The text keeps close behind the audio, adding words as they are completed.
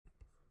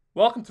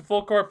Welcome to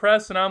Full Court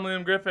Press, and I'm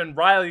Liam Griffin.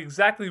 Riley,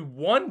 exactly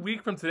 1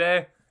 week from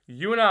today,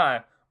 you and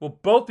I will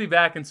both be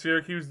back in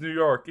Syracuse, New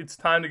York. It's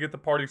time to get the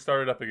party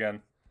started up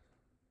again.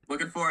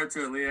 Looking forward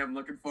to it, Liam.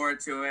 Looking forward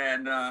to it.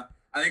 And I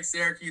think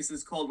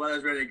Syracuse's cold weather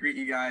is ready to greet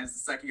you guys the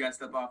second you guys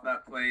step off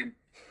that plane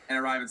and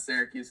arrive in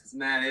Syracuse. Because,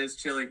 man, it is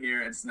chilly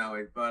here and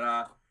snowy.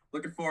 But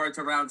looking forward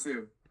to round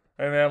two.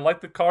 Hey man,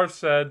 like the Cars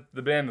said,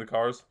 the band of the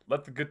Cars,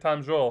 let the good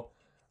times roll.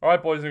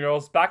 Alright, boys and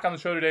girls, back on the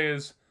show today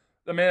is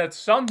the man that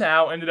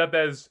somehow ended up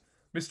as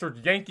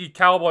Mr. Yankee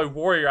Cowboy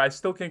Warrior. I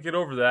still can't get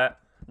over that.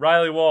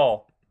 Riley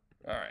Wall.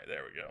 Alright,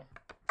 there we go.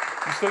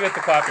 You still get the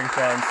clapping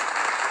sounds.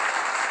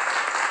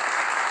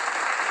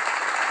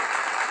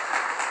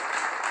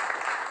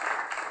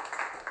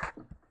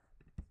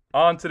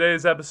 On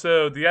today's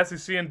episode, the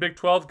SEC and Big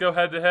 12 go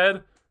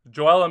head-to-head,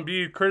 Joel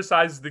Embiid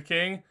criticizes the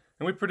King,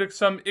 and we predict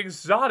some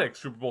exotic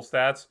Super Bowl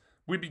stats.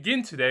 We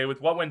begin today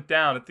with what went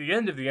down at the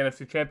end of the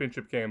NFC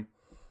Championship game.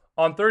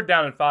 On 3rd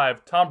down and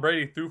 5, Tom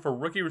Brady threw for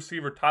rookie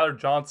receiver Tyler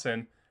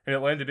Johnson, and it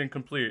landed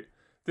incomplete.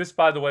 This,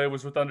 by the way,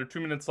 was with under 2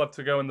 minutes left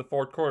to go in the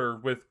fourth quarter,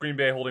 with Green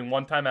Bay holding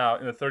one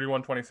timeout in the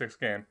 31-26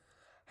 game.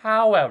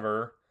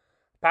 However,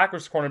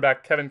 Packers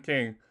cornerback Kevin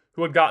King,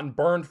 who had gotten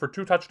burned for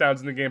 2 touchdowns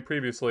in the game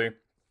previously,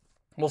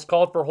 was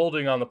called for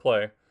holding on the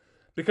play.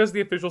 Because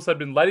the officials had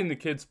been letting the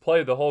kids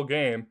play the whole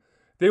game,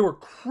 they were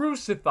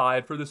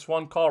crucified for this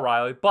one call,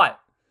 Riley. But,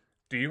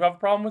 do you have a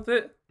problem with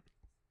it?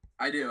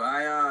 I do.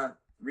 I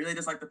really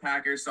dislike the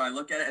Packers, so I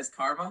look at it as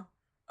karma.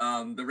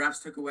 The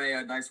refs took away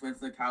a nice win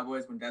for the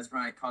Cowboys when Des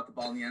Bryant caught the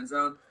ball in the end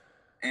zone,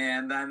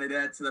 and then they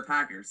did it to the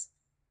Packers.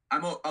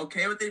 I'm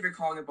okay with it if you're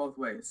calling it both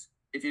ways.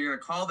 If you're going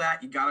to call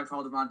that, you got to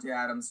call Devontae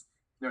Adams.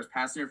 There was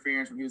pass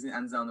interference when he was in the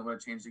end zone that would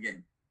have changed the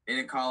game. They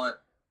didn't call it.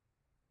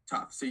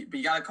 Tough. But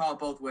you got to call it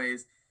both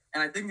ways.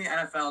 And I think the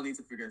NFL needs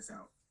to figure this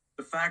out.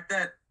 The fact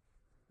that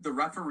the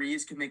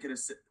referees can make it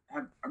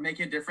are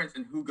making a difference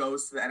in who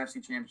goes to the NFC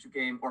Championship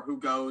game or who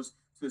goes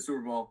to the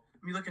Super Bowl.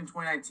 I mean, look in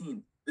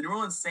 2019, the New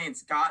Orleans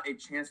Saints got a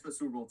chance for the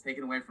Super Bowl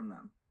taken away from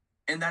them,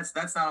 and that's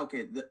not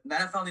okay. The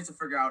NFL needs to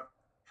figure out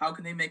how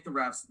can they make the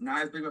refs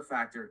not as big of a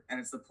factor, and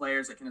it's the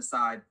players that can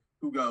decide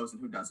who goes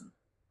and who doesn't.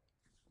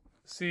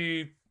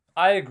 See,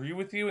 I agree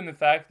with you in the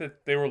fact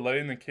that they were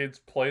letting the kids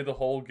play the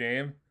whole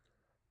game.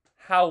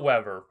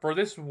 However, for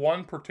this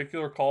one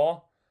particular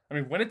call, I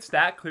mean, when it's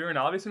that clear and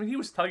obvious, I mean, he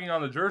was tugging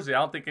on the jersey. I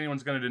don't think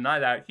anyone's going to deny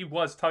that. He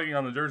was tugging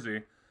on the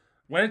jersey.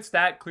 When it's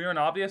that clear and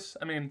obvious,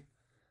 I mean,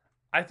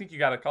 I think you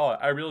got to call it.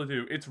 I really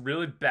do. It's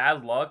really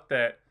bad luck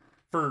that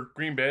for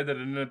Green Bay that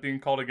it ended up being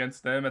called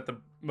against them at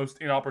the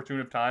most inopportune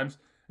of times.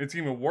 It's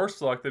even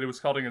worse luck that it was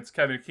called against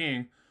Kevin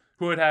King,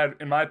 who had,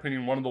 in my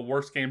opinion, one of the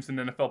worst games in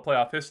NFL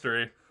playoff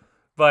history.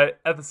 But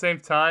at the same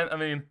time, I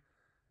mean,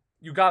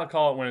 you got to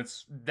call it when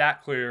it's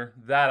that clear,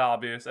 that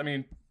obvious. I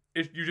mean,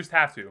 you just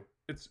have to.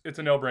 It's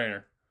a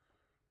no-brainer.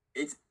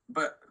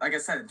 But like I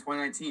said, in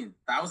 2019,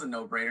 that was a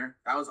no-brainer.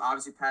 That was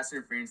obviously pass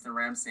interference in the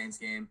Rams-Saints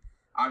game.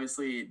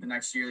 Obviously, the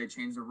next year they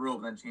changed the rule,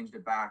 but then changed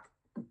it back.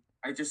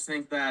 I just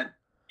think that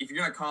if you're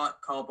gonna call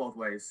it both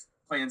ways,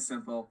 plain and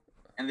simple.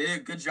 And they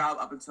did a good job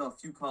up until a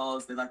few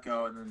calls. They let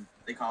go, and then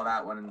they call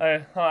that one.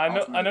 And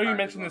I know you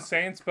mentioned the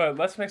Saints, but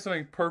let's make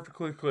something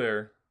perfectly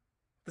clear.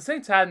 The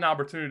Saints had an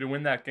opportunity to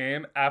win that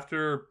game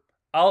after,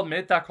 I'll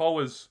admit, that call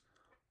was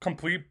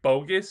complete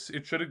bogus.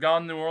 It should have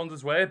gone New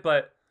Orleans' way,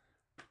 but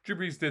Drew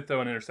Brees did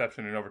throw an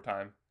interception in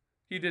overtime.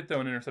 He did throw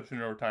an interception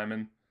in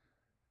overtime,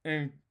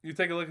 and you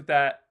take a look at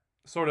that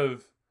sort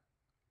of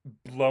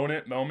blown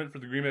it moment for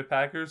the Green Bay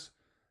Packers.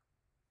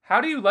 How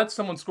do you let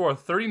someone score a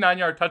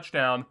 39-yard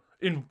touchdown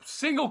in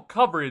single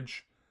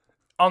coverage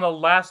on the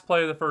last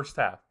play of the first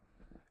half?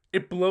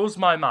 It blows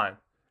my mind.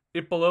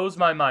 It blows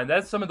my mind.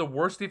 That's some of the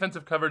worst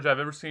defensive coverage I've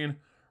ever seen.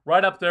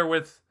 Right up there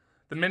with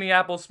the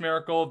Minneapolis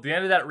Miracle, the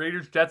end of that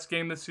Raiders-Jets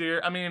game this year.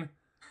 I mean,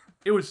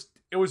 it was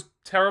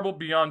terrible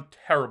beyond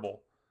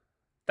terrible.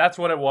 That's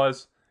what it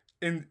was.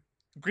 And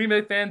Green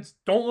Bay fans,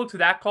 don't look to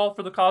that call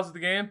for the cause of the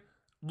game.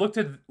 Look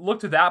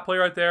to that play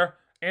right there,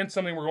 and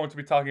something we're going to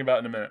be talking about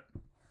in a minute.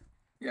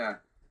 Yeah.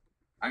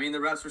 I mean, the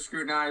refs were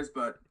scrutinized,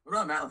 but what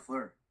about Matt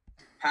LaFleur?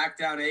 Packed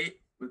down 8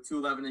 with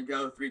 2:11 to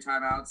go, 3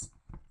 timeouts.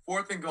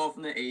 4th and goal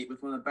from the 8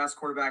 with one of the best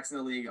quarterbacks in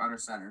the league under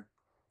center.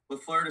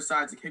 LaFleur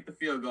decides to kick the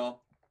field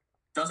goal,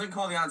 doesn't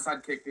call the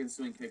onside kick the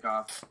ensuing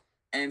kickoff,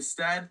 and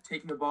instead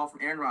taking the ball from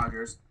Aaron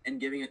Rodgers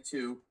and giving it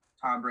to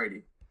Tom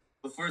Brady.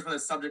 LaFleur's been the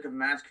subject of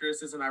mass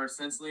criticism ever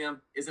since, Liam.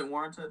 Is it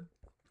warranted?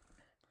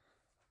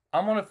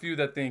 I'm one of few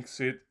that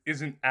thinks it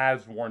isn't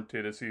as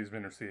warranted as he's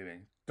been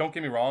receiving. Don't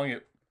get me wrong.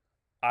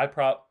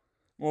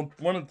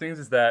 One of the things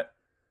is that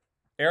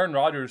Aaron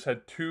Rodgers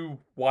had 2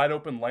 wide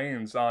open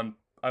lanes on,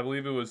 I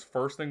believe it was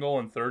 1st and goal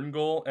and 3rd and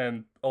goal,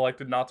 and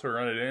elected not to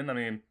run it in. I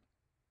mean,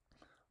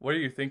 what are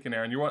you thinking,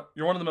 Aaron? You're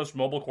one of the most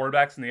mobile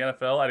quarterbacks in the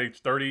NFL at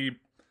age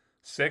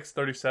 36,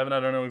 37. I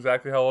don't know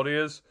exactly how old he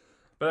is,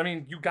 but I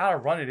mean, you gotta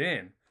run it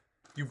in.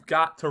 You've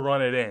got to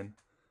run it in.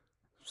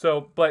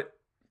 So, but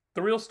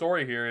the real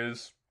story here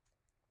is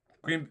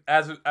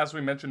as we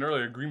mentioned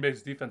earlier, Green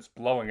Bay's defense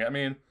blowing it. I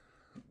mean,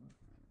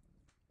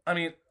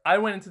 I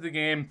went into the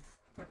game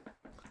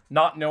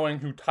not knowing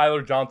who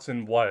Tyler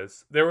Johnson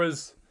was. There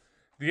was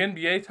the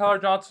NBA Tyler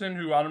Johnson,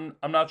 who I'm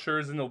not sure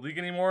is in the league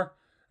anymore.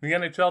 The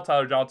NHL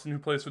Tyler Johnson, who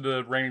plays for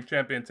the reigning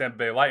champion Tampa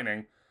Bay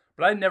Lightning.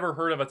 But I'd never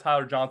heard of a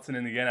Tyler Johnson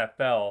in the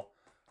NFL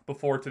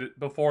before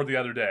the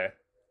other day.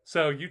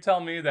 So you tell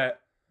me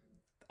that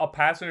a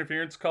pass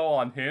interference call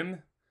on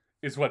him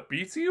is what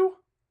beats you?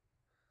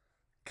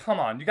 Come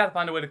on, you got to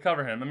find a way to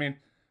cover him. I mean,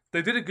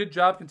 they did a good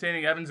job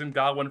containing Evans and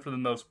Godwin for the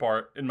most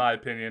part, in my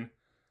opinion.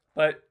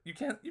 But you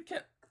can't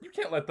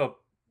let the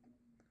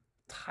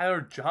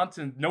Tyler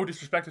Johnson. No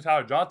disrespect to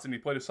Tyler Johnson, he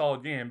played a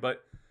solid game.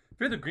 But if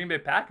you're the Green Bay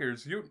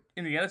Packers, you're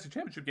in the NFC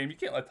Championship game. You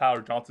can't let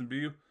Tyler Johnson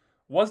beat you.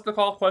 Was the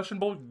call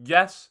questionable?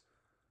 Yes,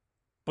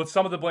 but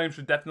some of the blame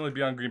should definitely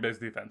be on Green Bay's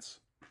defense.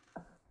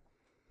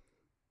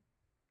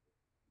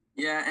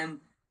 Yeah, and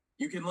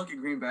you can look at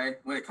Green Bay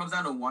when it comes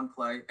down to one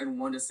play and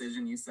one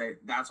decision. You say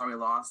that's why we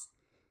lost.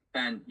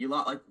 Then you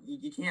lost. Like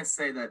you can't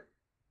say that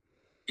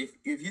if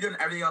you did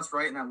everything else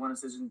right and that one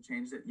decision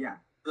changed it. Yeah,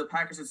 the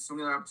Packers had so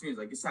many other opportunities,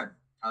 like you said,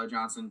 Tyler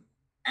Johnson,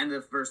 end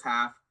of the first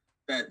half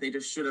that they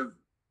just should have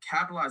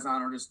capitalized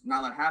on or just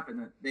not let happen.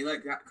 That they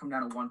let that come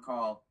down to one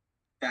call.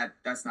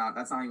 That's not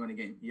how you win a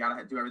game. You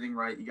gotta do everything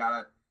right. You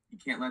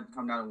can't let it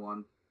come down to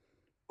one.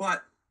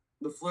 But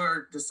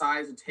LaFleur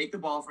decides to take the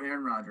ball from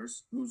Aaron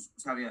Rodgers, who's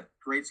having a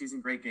great season,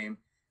 great game,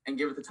 and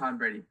give it to Tom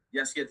Brady.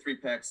 Yes, he had 3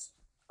 picks,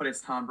 but it's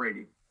Tom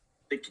Brady.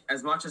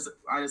 As much as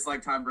I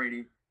dislike Tom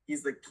Brady,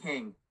 he's the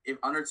king. If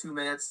under 2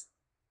 minutes,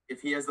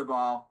 if he has the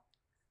ball,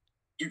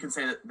 you can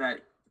say that the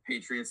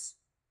Patriots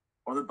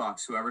or the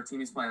Bucs, whoever team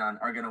he's playing on,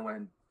 are going to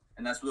win.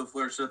 And that's what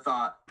LaFleur should have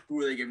thought.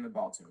 Who are they giving the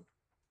ball to?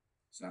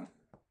 So,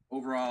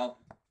 overall,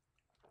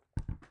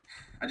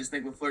 I just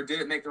think LaFleur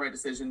didn't make the right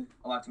decision,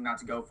 electing not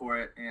to go for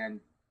it.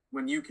 And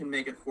when you can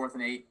make it 4th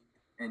and 8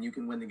 and you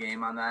can win the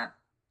game on that.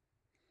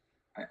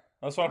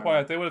 That's one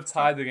point. They would have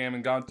tied the game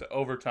and gone to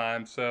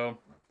overtime. So,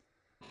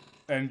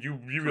 and you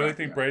really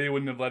think Brady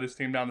wouldn't have led his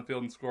team down the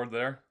field and scored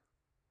there?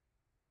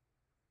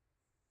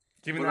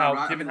 Given how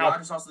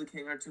Rodgers also the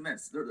king under 2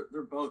 minutes.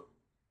 They're both.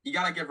 You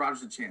got to give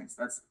Rodgers a chance.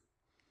 That's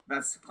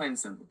plain and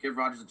simple. Give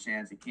Rodgers a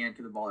chance. He can't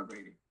give the ball to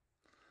Brady.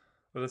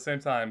 But at the same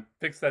time,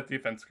 fix that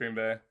defense, Green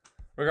Bay.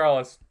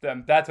 Regardless,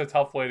 that's a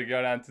tough way to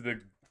go down to the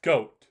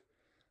GOAT.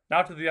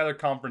 Now to the other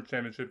conference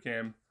championship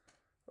game.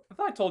 If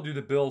I told you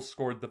the Bills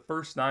scored the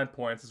first 9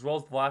 points as well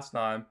as the last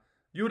 9,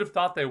 you would have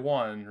thought they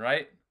won,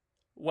 right?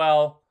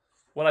 Well,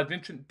 what I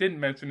didn't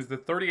mention is the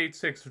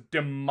 38-6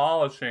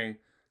 demolishing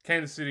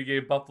Kansas City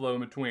gave Buffalo in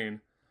between.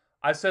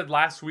 I said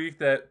last week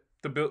that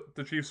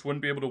the Chiefs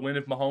wouldn't be able to win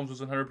if Mahomes was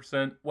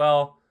 100%.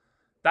 Well,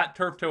 that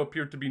turf toe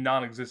appeared to be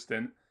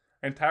non-existent,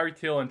 and Tyreek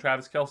Hill and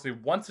Travis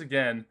Kelce once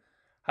again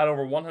had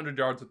over 100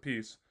 yards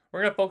apiece.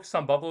 We're going to focus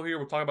on Buffalo here.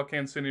 We'll talk about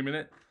Kansas City in a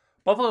minute.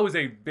 Buffalo is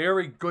a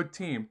very good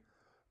team,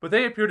 but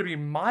they appear to be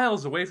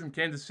miles away from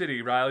Kansas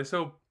City, Riley.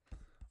 So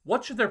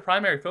what should their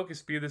primary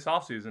focus be this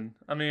offseason?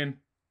 I mean,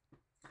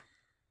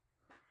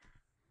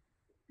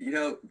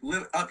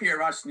 live up here in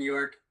Rochester, New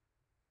York,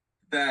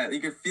 that you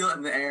could feel it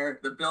in the air.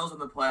 The Bills in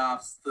the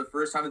playoffs for the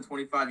first time in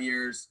 25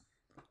 years.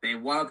 They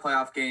won a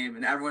playoff game,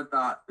 and everyone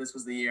thought this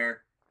was the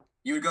year.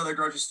 You would go to the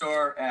grocery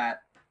store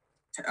at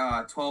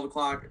 12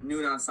 o'clock,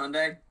 noon on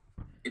Sunday.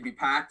 It'd be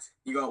packed.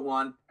 You go at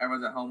 1.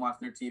 Everyone's at home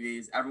watching their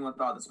TVs. Everyone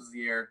thought this was the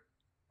year.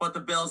 But the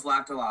Bills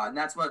lacked a lot, and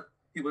that's what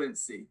people didn't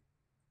see.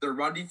 Their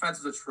run defense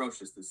is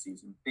atrocious this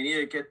season. They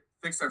need to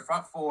fix their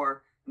front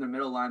 4 and their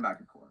middle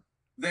linebacker core.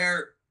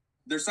 Their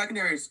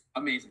secondary is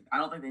amazing. I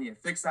don't think they need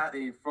to fix that. They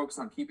need to focus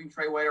on keeping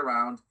Trey White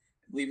around.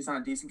 I believe he's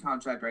on a decent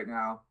contract right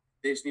now.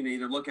 They just need to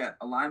either look at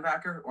a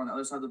linebacker or on the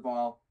other side of the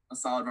ball, a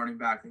solid running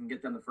back that can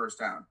get them the first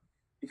down.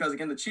 Because,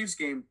 again, the Chiefs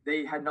game,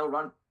 they had no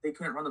run. They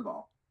couldn't run the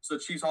ball. So the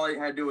Chiefs, all they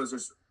had to do was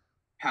just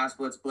pass,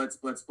 blitz, blitz,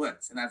 blitz,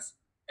 blitz.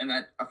 And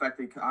that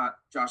effectively caught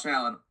Josh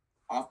Allen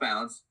off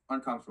balance,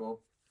 uncomfortable,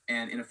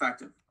 and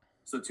ineffective.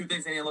 So 2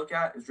 things they need to look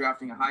at is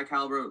drafting a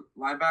high-caliber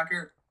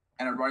linebacker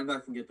and a running back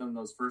that can get them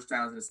those first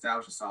downs and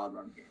establish a solid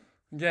run game.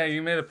 Yeah,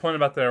 you made a point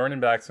about the running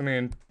backs. I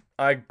mean,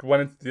 I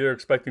went into the year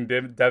expecting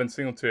Devin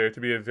Singletary to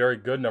be a very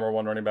good number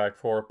 1 running back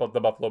for the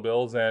Buffalo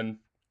Bills, and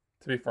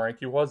to be frank,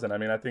 he wasn't. I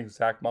mean, I think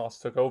Zach Moss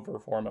took over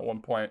for him at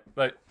one point.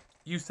 But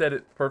you said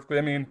it perfectly.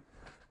 I mean,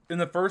 in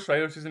the first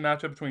regular season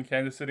matchup between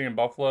Kansas City and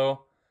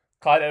Buffalo,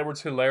 Clyde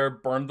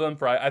Edwards-Helaire burned them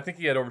for, I think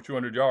he had over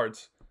 200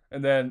 yards.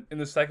 And then in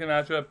the second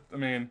matchup, I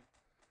mean,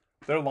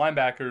 their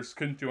linebackers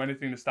couldn't do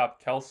anything to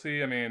stop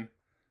Kelce. I mean,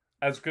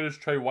 as good as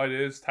Trey White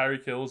is,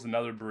 Tyreek Hill is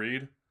another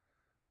breed.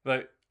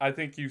 But I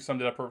think you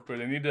summed it up perfectly.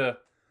 They need to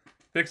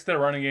fix their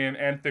running game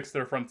and fix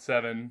their front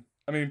 7.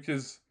 I mean,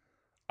 because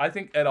I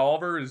think Ed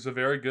Oliver is a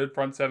very good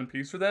front 7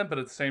 piece for them, but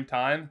at the same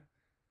time,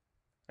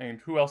 I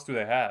mean, who else do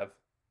they have?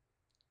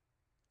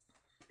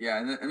 Yeah,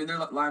 and I mean, they're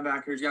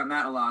linebackers. You got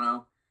Matt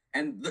Milano,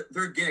 and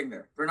they're getting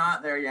there. They're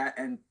not there yet,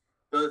 and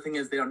the other thing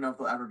is they don't know if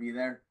they'll ever be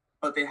there,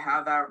 but they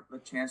have the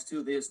chance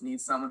to. They just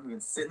need someone who can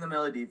sit in the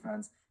middle of the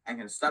defense and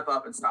can step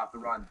up and stop the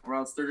run, or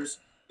else they're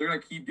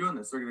going to keep doing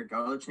this. They're going to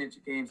go to the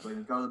championship games, they're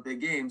going to go to the big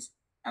games,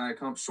 and they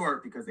come up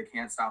short because they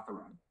can't stop the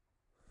run.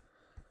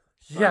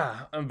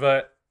 Yeah,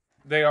 but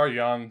They are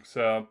young,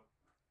 so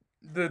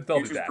they'll be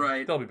Future's back.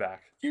 bright. They'll be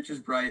back. Future's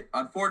bright.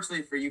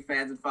 Unfortunately for you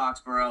fans in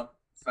Foxborough,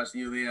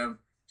 especially you, Liam,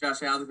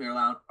 Josh Allen's been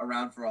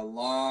around for a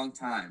long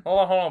time.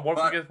 Hold on.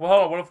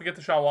 What if we get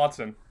Deshaun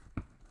Watson?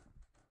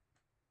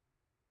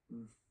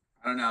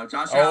 I don't know.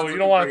 Josh Oh, Allen's you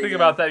don't want to pretty think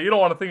good. about that. You don't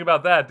want to think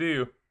about that, do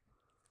you?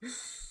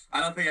 I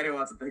don't think anyone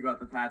wants to think about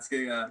the Pats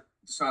getting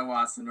Deshaun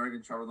Watson or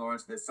even Trevor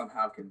Lawrence. They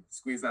somehow can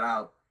squeeze that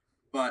out.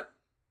 But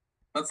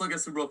let's look at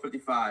Super Bowl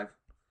 55.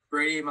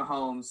 Brady,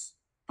 Mahomes,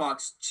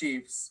 Bucks,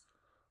 Chiefs.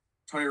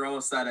 Tony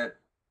Romo said it.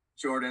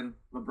 Jordan,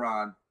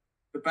 LeBron.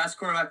 The best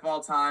quarterback of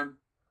all time,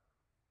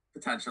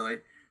 potentially,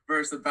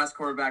 versus the best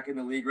quarterback in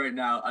the league right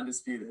now,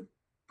 undisputed.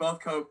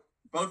 Both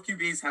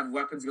QBs have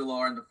weapons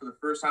galore, and for the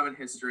first time in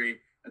history,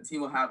 a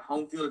team will have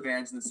home field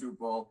advantage in the Super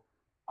Bowl,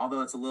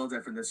 although it's a little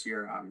different this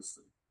year,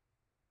 obviously.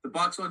 The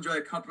Bucks will enjoy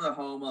the comfort of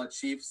home while the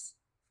Chiefs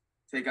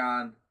take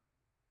on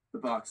the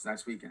Bucks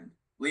next weekend.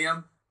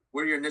 Liam,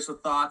 what are your initial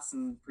thoughts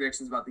and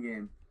predictions about the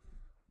game?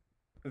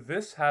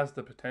 This has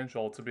the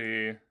potential to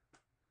be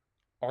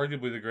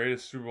arguably the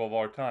greatest Super Bowl of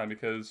our time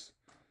because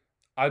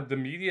the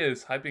media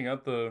is hyping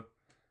up the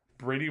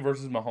Brady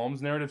versus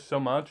Mahomes narrative so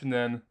much, and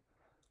then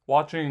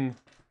watching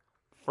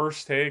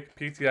First Take,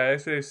 PTI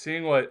yesterday,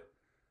 seeing what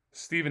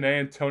Stephen A.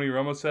 and Tony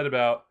Romo said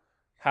about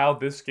how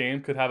this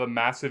game could have a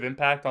massive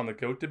impact on the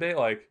GOAT debate.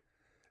 Like,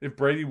 if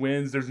Brady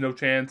wins, there's no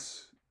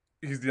chance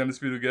he's the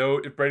undisputed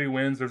GOAT. If Brady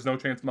wins, there's no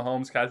chance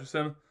Mahomes catches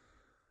him.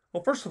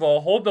 Well, first of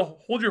all,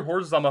 hold your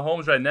horses on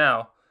Mahomes right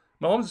now.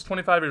 Mahomes is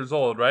 25 years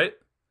old, right?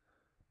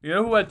 You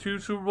know who had 2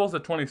 Super Bowls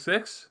at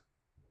 26?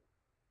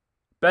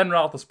 Ben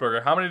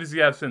Roethlisberger. How many does he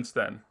have since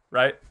then,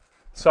 right?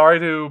 Sorry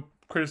to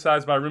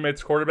criticize my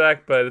roommate's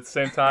quarterback, but at the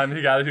same time,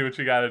 you got to do what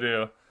you got to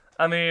do.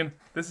 I mean,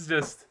 this is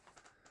just...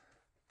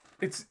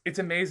 It's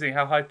amazing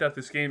how hyped up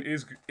this game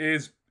is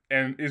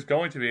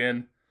going to be,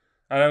 and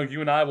I know you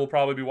and I will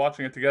probably be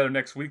watching it together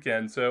next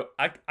weekend, so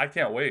I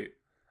can't wait.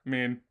 I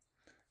mean,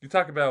 you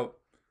talk about,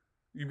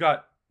 you've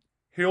got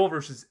Hill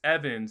versus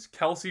Evans,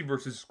 Kelsey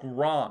versus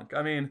Gronk.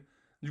 I mean,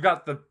 you've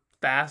got the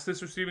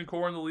fastest receiving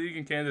core in the league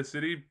in Kansas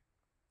City,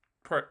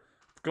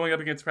 going up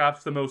against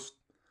perhaps the most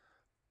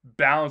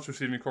balanced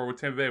receiving core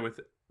with Tampa Bay.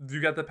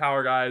 You got the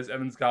power guys,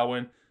 Evans,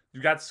 Godwin.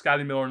 You got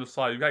Scotty Miller in the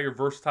slot. You got your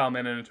versatile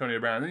man in Antonio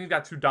Brown. And then you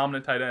got 2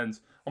 dominant tight ends.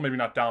 Well, maybe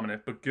not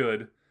dominant, but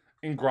good.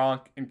 In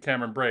Gronk and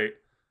Cameron Brate.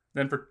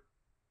 Then for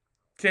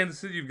Kansas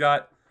City, you've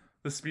got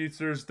the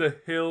speedsters, the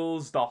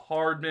Hills, the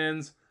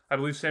Hardmans. I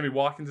believe Sammy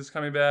Watkins is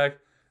coming back.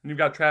 And you've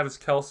got Travis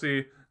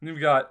Kelce. And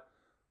you've got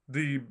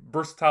the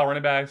versatile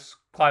running backs,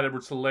 Clyde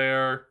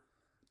Edwards-Helaire,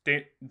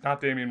 not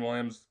Damian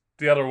Williams,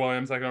 the other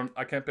Williams. I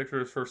can't picture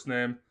his first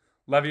name.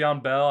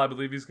 Le'Veon Bell, I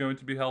believe he's going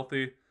to be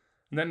healthy.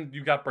 And then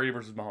you've got Brady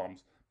versus Mahomes.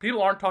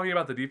 People aren't talking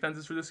about the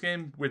defenses for this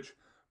game, which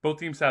both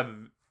teams have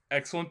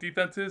excellent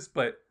defenses,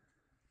 but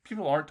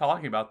people aren't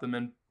talking about them,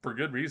 and for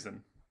good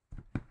reason.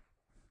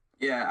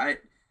 Yeah,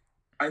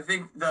 I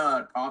think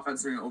the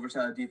offense are going to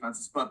overshadow the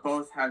defenses, but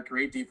both have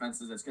great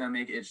defenses. That's going to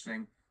make it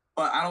interesting.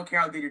 But I don't care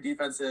how good your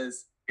defense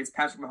is. It's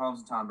Patrick Mahomes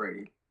and Tom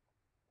Brady.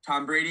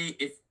 Tom Brady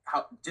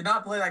did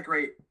not play that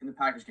great in the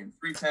Packers game.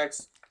 3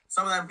 picks.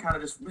 Some of them kind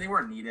of they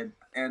weren't needed,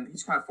 and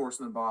he's kind of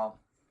forcing the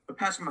ball. But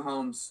Patrick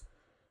Mahomes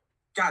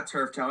got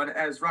turf toe, and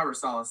as Robert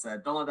Saleh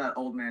said, don't let that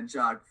old man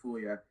jog fool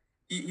you.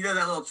 He does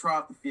that little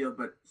trough the field,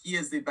 but he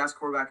is the best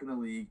quarterback in the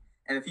league,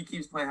 and if he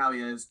keeps playing how he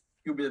is,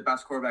 he'll be the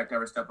best quarterback to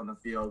ever step on the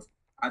field.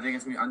 I think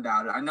it's going to be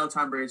undoubted. I know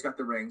Tom Brady's got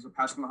the rings, but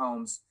Patrick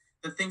Mahomes,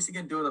 the things he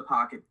can do in the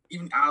pocket,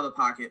 even out of the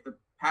pocket, the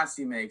pass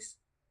he makes,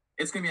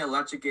 it's going to be an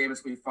electric game.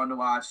 It's going to be fun to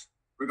watch.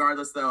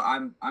 Regardless, though,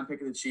 I'm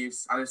picking the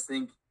Chiefs. I don't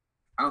think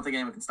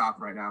anyone can stop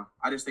them right now.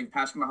 I just think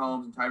Patrick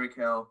Mahomes and Tyreek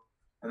Hill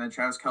and then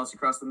Travis Kelce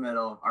across the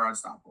middle are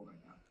unstoppable right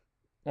now.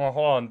 Well,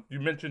 hold on. You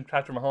mentioned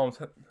Patrick Mahomes.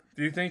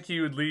 Do you think he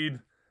would lead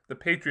the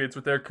Patriots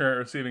with their current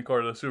receiving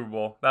core to the Super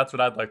Bowl? That's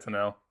what I'd like to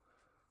know.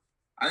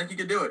 I think he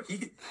could do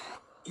it.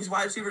 He's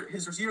wide receiver.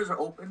 His receivers are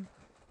open,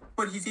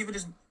 but he's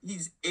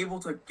able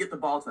to get the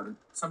ball to them.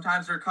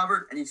 Sometimes they're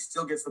covered, and he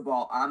still gets the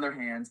ball on their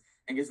hands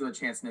and gives them a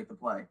chance to make the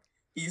play.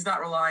 He's not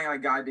relying on a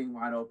guy being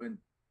wide open.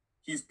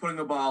 He's putting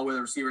the ball where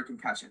the receiver can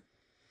catch it.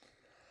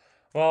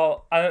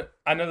 Well,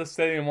 I know the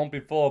stadium won't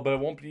be full, but it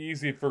won't be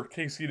easy for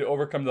KC to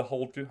overcome the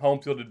home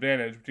field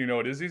advantage. But do you know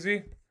what is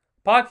easy?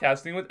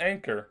 Podcasting with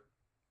Anchor.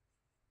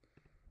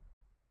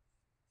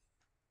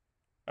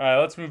 All right,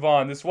 let's move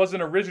on. This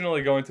wasn't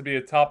originally going to be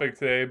a topic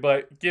today,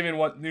 but given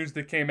what news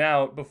that came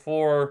out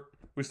before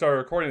we started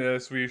recording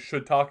this, we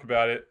should talk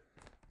about it.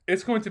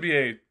 It's going to be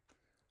a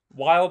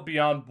wild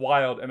beyond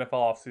wild NFL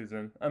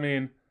offseason. I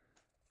mean,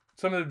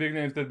 some of the big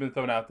names that have been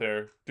thrown out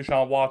there: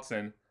 Deshaun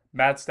Watson,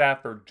 Matt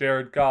Stafford,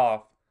 Jared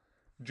Goff,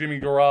 Jimmy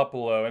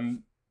Garoppolo, and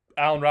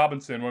Allen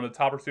Robinson, one of the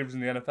top receivers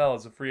in the NFL,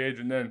 as a free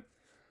agent. Then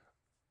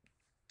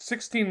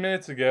 16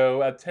 minutes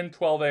ago at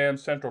 10:12 a.m.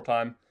 Central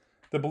Time,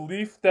 the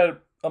belief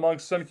that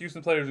amongst some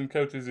Houston players and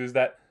coaches is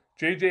that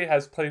JJ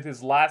has played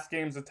his last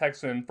game as a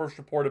Texan, first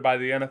reported by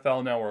the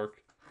NFL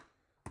Network.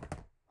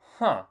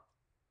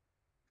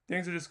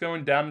 Things are just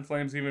going down in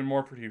flames even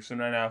more for Houston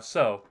right now.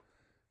 So,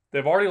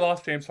 They've already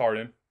lost James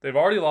Harden. They've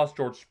already lost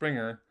George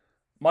Springer.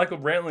 Michael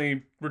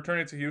Brantley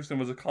returning to Houston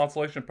was a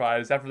consolation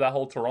prize after that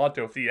whole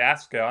Toronto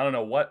fiasco. I don't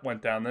know what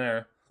went down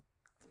there.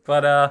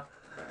 But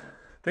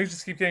things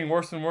just keep getting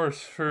worse and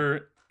worse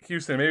for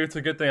Houston. Maybe it's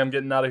a good thing I'm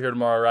getting out of here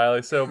tomorrow,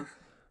 Riley. So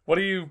what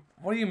do you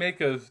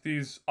make of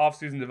these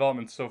offseason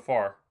developments so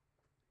far?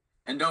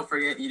 And don't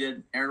forget, you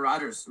did. Aaron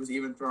Rodgers was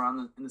even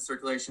thrown in the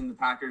circulation. The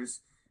Packers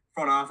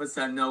front office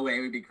said no way,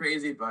 it would be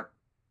crazy, but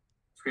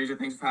crazier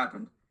things have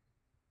happened.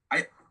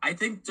 I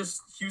think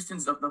just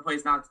Houston's the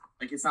place not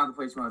like it's not the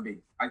place you want to be.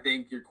 I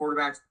think your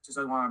quarterback just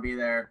doesn't want to be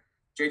there.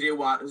 J.J.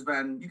 Watt has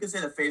been, you could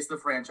say, the face of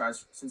the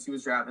franchise since he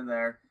was drafted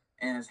there,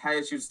 and has had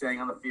issues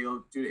staying on the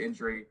field due to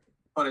injury,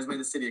 but has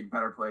made the city a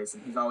better place.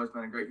 And he's always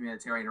been a great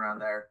humanitarian around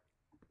there.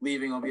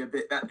 Leaving will be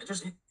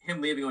him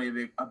leaving will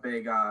be a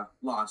big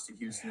loss to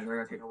Houston. And they're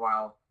gonna take a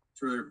while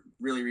to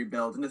really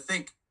rebuild. And to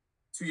think,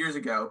 2 years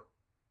ago,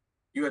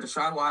 you had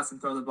Deshaun Watson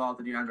throw the ball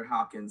to DeAndre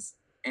Hopkins,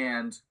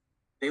 and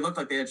they looked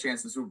like they had a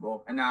chance in the Super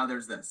Bowl, and now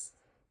there's this.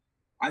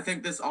 I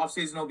think this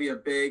offseason will be a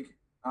big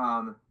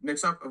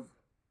mix-up of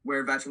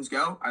where veterans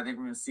go. I think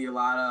we're going to see a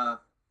lot of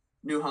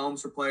new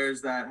homes for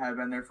players that have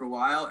been there for a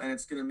while, and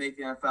it's going to make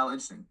the NFL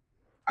interesting.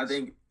 I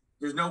think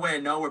there's no way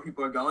to know where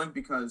people are going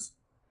because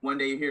one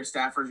day you hear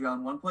Stafford's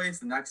going one place,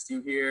 the next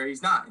you hear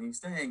he's not, and he's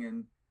staying.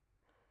 And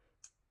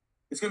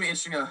it's going to be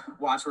interesting to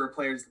watch where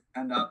players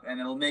end up,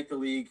 and it'll make the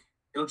league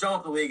 – it'll jump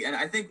up the league. And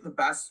I think the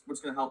best, what's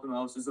going to help the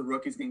most is the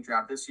rookies being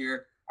drafted this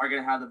year are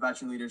going to have the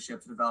veteran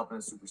leadership to develop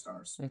into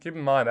superstars. And keep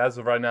in mind, as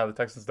of right now, the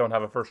Texans don't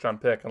have a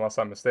first-round pick, unless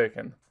I'm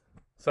mistaken.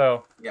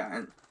 So yeah,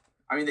 and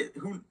I mean,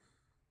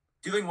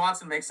 dealing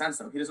Watson makes sense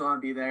though. He doesn't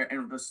want to be there,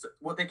 and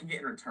what they can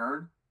get in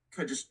return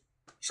could just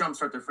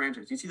jumpstart their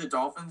franchise. You see the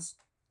Dolphins,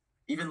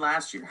 even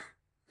last year,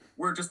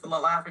 were just the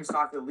laughing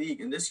stock of the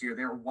league, and this year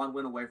they were one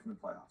win away from the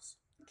playoffs.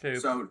 Okay,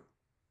 so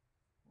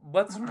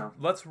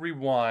let's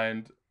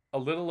rewind a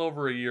little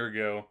over a year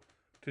ago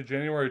to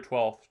January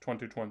 12th,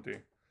 2020.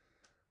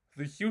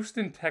 The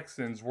Houston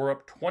Texans were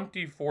up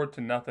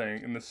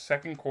 24-0 in the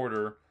second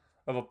quarter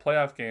of a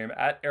playoff game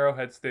at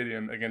Arrowhead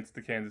Stadium against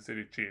the Kansas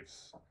City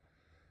Chiefs.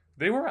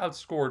 They were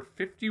outscored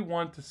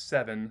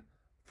 51-7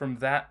 from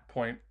that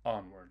point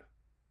onward.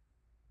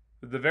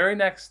 The very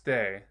next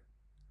day,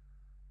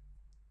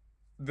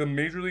 the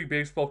Major League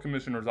Baseball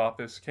Commissioner's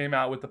Office came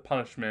out with a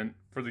punishment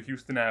for the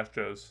Houston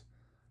Astros.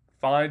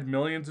 Fined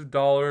millions of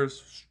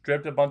dollars,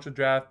 stripped a bunch of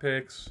draft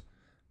picks,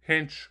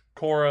 Hinch,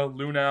 Cora,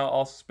 Luna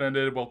all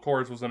suspended. Well,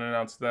 Cora's wasn't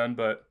announced then,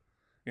 but,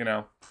 you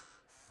know.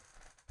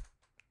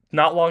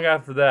 Not long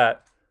after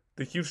that,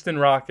 the Houston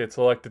Rockets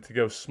elected to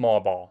go small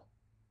ball.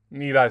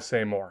 Need I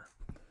say more?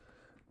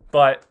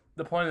 But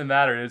the point of the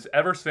matter is,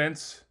 ever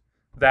since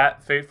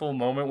that fateful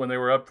moment when they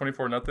were up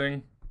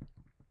 24-0,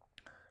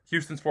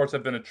 Houston sports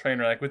have been a train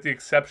wreck. With the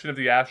exception of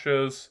the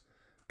Astros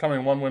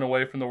coming one win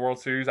away from the World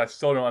Series, I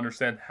still don't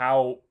understand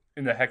how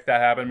in the heck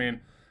that happened. I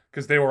mean,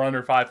 because they were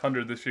under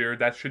 500 this year.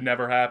 That should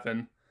never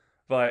happen.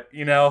 But,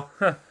 you know,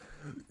 it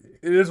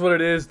is what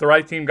it is. The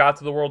right team got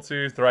to the World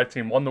Series. The right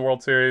team won the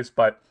World Series.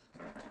 But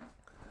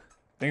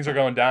things are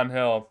going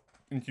downhill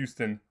in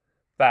Houston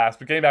fast.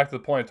 But getting back to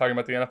the point, talking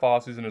about the NFL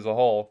offseason as a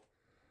whole,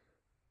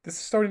 this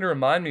is starting to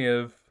remind me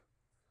of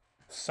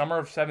summer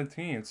of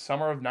 17,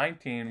 summer of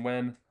 19,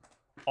 when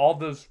all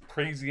those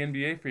crazy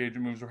NBA free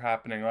agent moves were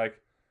happening. Like,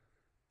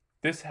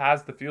 this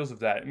has the feels of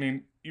that. I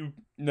mean, you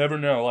never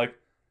know. Like,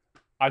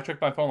 I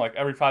check my phone like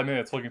every 5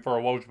 minutes looking for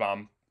a Woj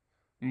bomb.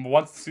 And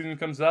once the season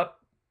comes up,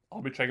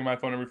 I'll be checking my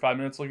phone every 5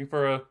 minutes looking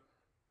for a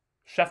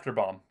Schefter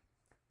bomb.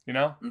 You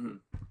know? Mm-hmm.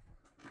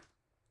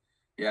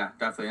 Yeah,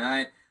 definitely.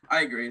 And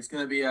I agree. It's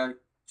going to be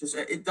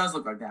it does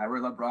look like that,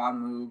 where LeBron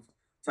moved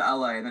to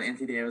LA and then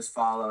Anthony Davis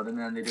followed, and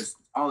then they just,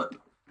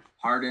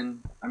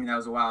 Harden, I mean, that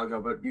was a while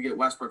ago, but you get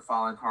Westbrook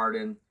following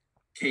Harden,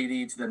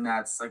 KD to the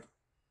Nets, like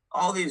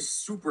all these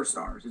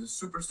superstars.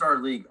 It's a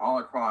superstar league all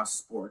across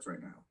sports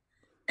right now.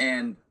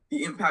 And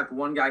the impact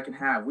one guy can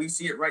have, we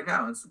see it right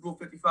now in Super Bowl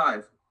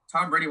 55.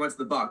 Tom Brady went to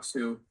the Bucks,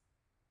 who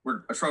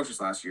were atrocious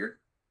last year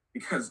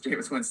because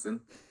Jameis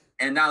Winston,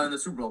 and now in the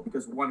Super Bowl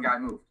because one guy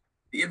moved.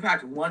 The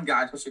impact one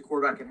guy, especially a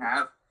quarterback,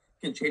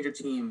 can change a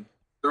team,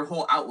 their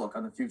whole outlook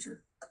on the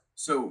future.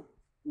 So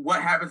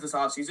what happens this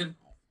offseason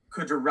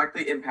could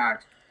directly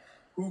impact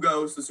who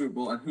goes to the Super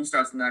Bowl and who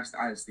starts the next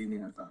dynasty in the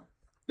NFL.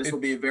 This will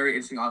be a very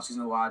interesting offseason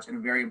to watch and a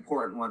very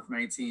important one for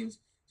many teams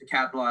to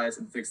capitalize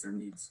and fix their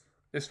needs.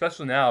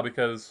 Especially now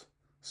because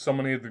so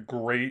many of the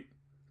great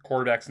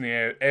quarterbacks in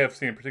the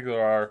AFC in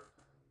particular are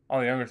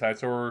on the younger side.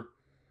 So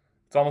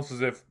it's almost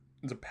as if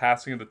it's a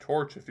passing of the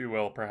torch, if you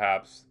will,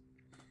 perhaps.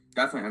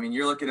 Definitely. I mean,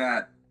 you're looking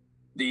at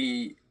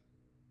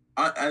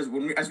as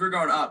we're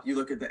growing up, you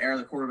look at the era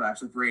of the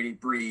quarterbacks with Brady,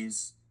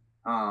 Breeze,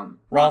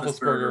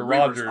 Roethlisberger,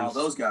 Rodgers, all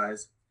those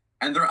guys,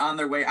 and they're on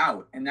their way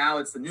out. And now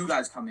it's the new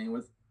guys coming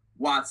with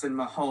Watson,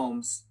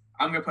 Mahomes.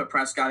 I'm gonna put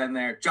Prescott in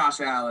there, Josh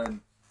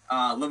Allen,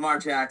 Lamar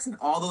Jackson,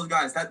 all those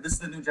guys. This is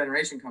the new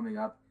generation coming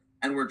up,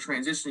 and we're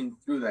transitioning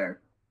through there.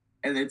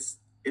 And it's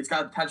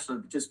got the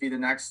potential to just be the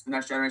next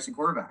generation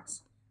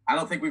quarterbacks. I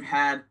don't think we've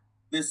had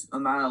this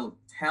amount of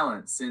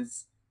talent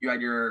since you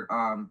had your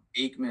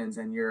Aikmans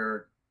and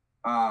your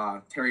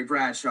Terry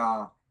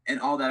Bradshaw and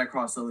all that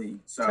across the league.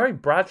 So Terry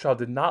Bradshaw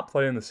did not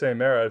play in the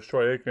same era as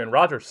Troy Aikman.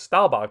 Roger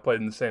Staubach played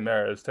in the same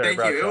era as Terry thank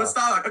Bradshaw. you. It was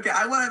Staubach. Okay,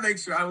 I want to make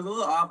sure I was a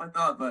little off. I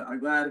thought, but I'm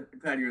glad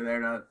you were there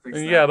to fix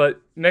that. Yeah,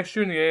 but next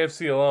year in the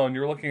AFC alone,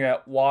 you're looking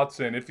at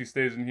Watson if he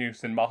stays in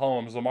Houston,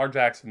 Mahomes, Lamar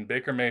Jackson,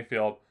 Baker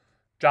Mayfield,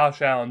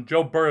 Josh Allen,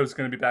 Joe Burrow is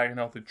going to be back and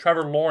healthy.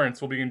 Trevor Lawrence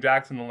will be in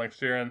Jacksonville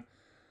next year, and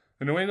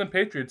the New England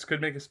Patriots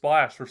could make a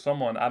splash for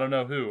someone. I don't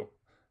know who.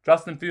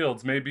 Justin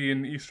Fields may be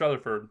in East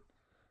Rutherford.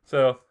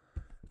 So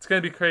it's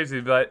going to be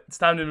crazy, but it's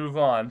time to move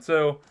on.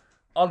 So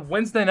on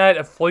Wednesday night,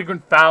 a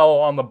flagrant foul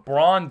on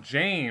LeBron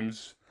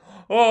James.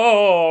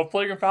 Oh,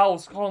 flagrant foul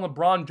was called on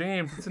LeBron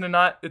James.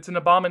 It's an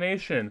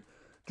abomination.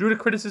 Due to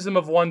criticism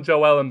of one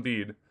Joel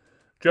Embiid.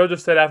 Joe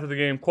just said after the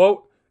game,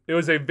 quote, "It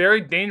was a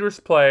very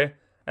dangerous play,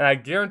 and I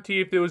guarantee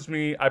if it was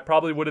me, I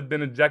probably would have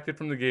been ejected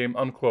from the game,"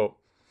 unquote.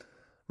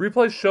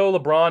 Replays show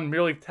LeBron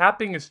merely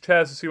tapping his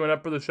chest as he went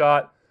up for the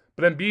shot,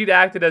 but Embiid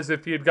acted as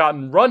if he had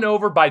gotten run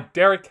over by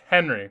Derrick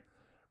Henry.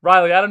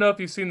 Riley, I don't know if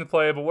you've seen the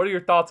play, but what are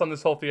your thoughts on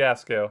this whole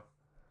fiasco?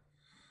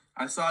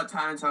 I saw it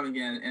time and time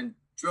again, and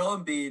Joel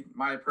Embiid,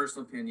 my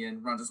personal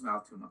opinion, runs his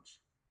mouth too much.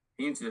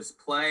 He needs to just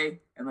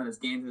play and let his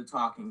game do the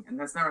talking, and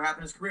that's never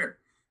happened in his career.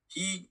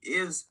 He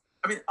is,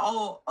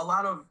 a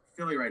lot of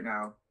Philly right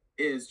now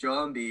is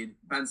Joel Embiid,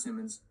 Ben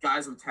Simmons,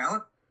 guys with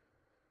talent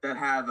that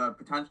have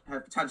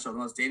potential, the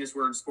most dangerous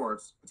word in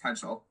sports,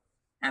 potential,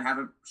 and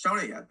haven't shown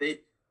it yet.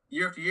 They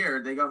year after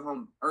year they go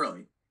home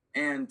early,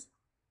 and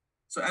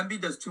so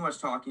Embiid does too much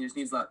talking. He just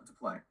needs to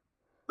play.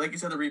 Like you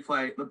said, the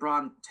replay,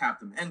 LeBron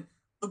tapped him, and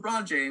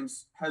LeBron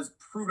James has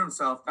proven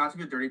himself not to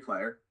be a dirty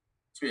player,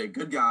 to be a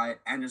good guy,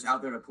 and just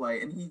out there to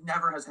play. And he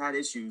never has had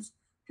issues.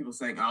 People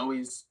saying, "Oh,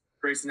 he's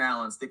Grayson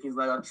Allen, thinking he's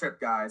like on trip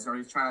guys, or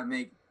he's trying to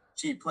make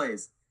cheap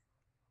plays."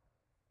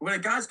 When a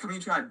guy's coming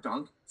to try to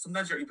dunk,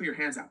 sometimes you put your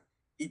hands out.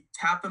 He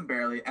tapped him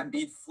barely.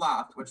 Embiid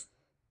flopped, which,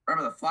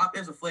 remember, the flop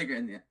is a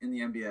flagrant in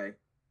the NBA.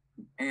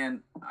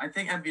 And I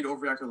think Embiid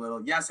overreacted a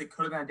little. Yes, it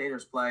could have been a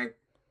dangerous play,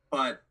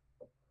 but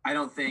I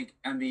don't think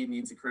Embiid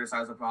needs to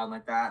criticize LeBron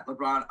like that.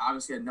 LeBron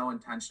obviously had no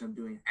intention of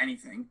doing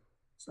anything.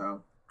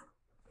 So,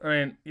 I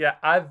mean, yeah,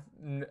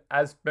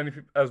 as many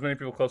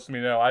people close to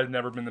me know, I've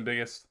never been the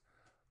biggest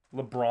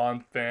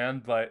LeBron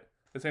fan, but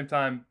at the same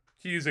time,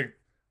 he's a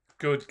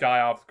good guy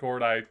off the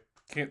court. I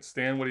can't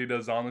stand what he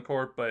does on the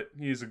court, but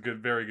he's a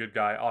very good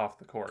guy off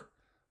the court.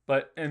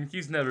 And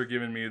he's never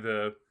given me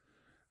the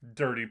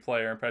dirty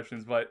player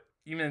impressions, but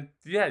even,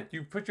 yeah,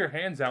 you put your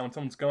hands out when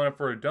someone's going up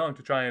for a dunk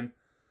to try and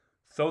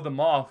throw them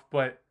off,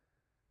 but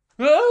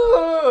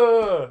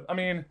oh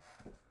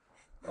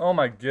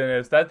my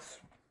goodness, do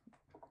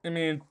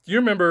you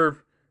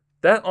remember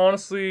that?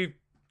 Honestly,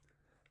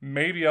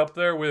 maybe up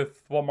there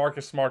with what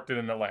Marcus Smart did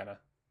in Atlanta,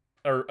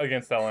 or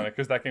against Atlanta,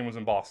 because that game was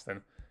in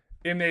Boston.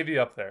 It may be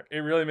up there. It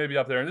really may be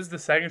up there. And this is the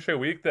second straight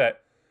week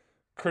that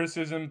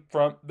criticism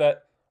from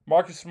that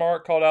Marcus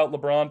Smart called out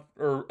LeBron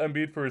or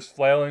Embiid for his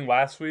flailing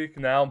last week.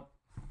 Now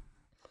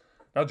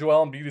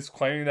Joel Embiid is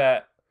claiming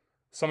that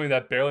something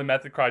that barely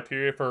met the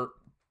criteria for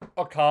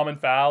a common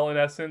foul, in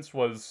essence,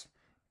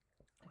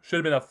 should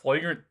have been a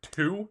flagrant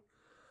 2.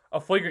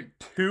 A flagrant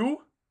 2?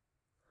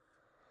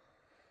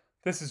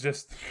 This is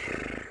just...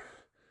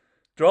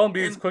 Joel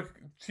Embiid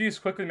is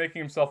quickly making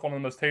himself one of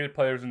the most hated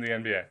players in the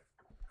NBA.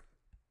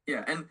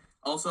 Yeah, and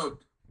also,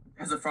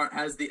 has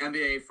the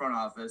NBA front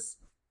office,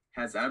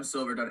 has Adam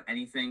Silver done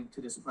anything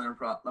to discipline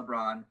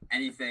LeBron?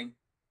 Anything?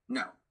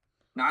 No.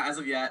 Not as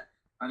of yet.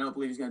 I don't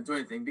believe he's going to do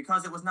anything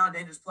because it was not a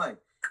dangerous play.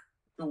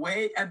 The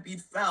way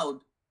Embiid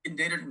fell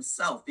endangered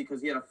himself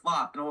because he had a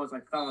flop and almost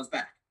fell on his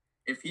back.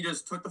 If he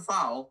just took the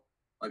foul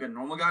like a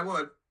normal guy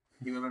would,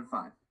 he would have been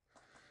fine.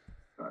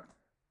 But.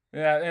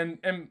 Yeah,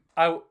 and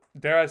I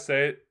dare I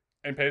say it,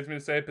 and pays me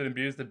to say it, but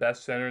Embiid is the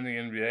best center in the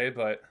NBA.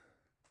 But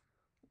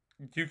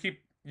you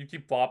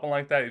keep flopping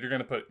like that, you're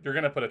gonna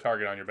put a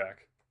target on your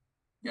back.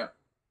 Yep.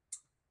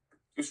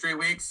 2 straight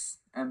weeks,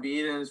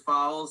 Embiid and his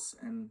fouls,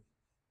 and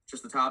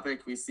just the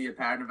topic. We see a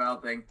pattern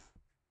developing.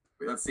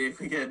 Let's see if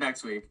we get it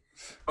next week.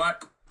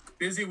 But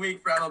busy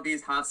week for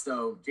MLB's hot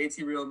stove.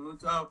 JT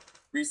Realmuto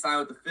re-signed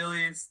with the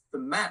Phillies. The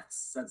Mets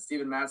sent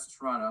Steven Matz to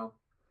Toronto.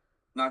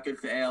 Not good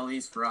for the AL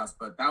East for us,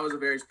 but that was a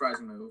very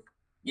surprising move.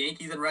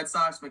 Yankees and Red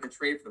Sox make a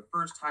trade for the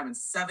first time in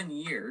 7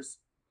 years.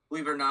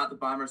 Believe it or not, the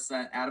Bombers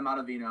sent Adam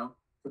Ottavino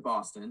to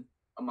Boston,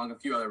 among a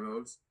few other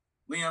moves.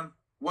 Liam,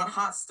 what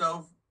hot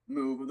stove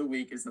move of the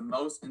week is the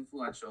most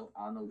influential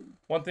on the league?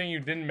 One thing you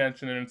didn't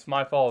mention, and it's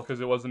my fault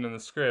because it wasn't in the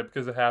script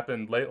because it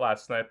happened late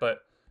last night,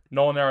 but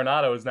Nolan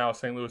Arenado is now a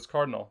St. Louis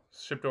Cardinal,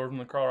 shipped over from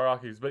the Colorado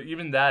Rockies. But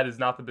even that is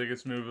not the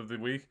biggest move of the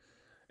week.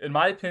 In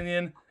my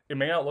opinion, it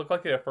may not look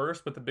like it at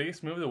first, but the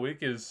biggest move of the week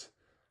is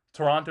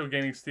Toronto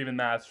gaining Steven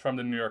Matz from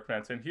the New York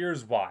Mets. And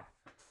here's why.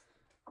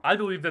 I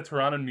believe that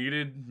Toronto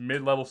needed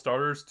mid-level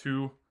starters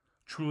to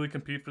truly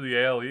compete for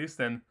the AL East,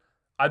 and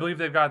I believe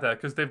they've got that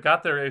because they've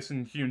got their ace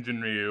in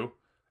Hyunjin Ryu,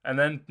 and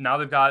then now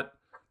they've got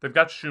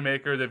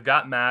Shoemaker, they've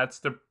got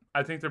Matz.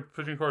 I think their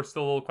pitching core is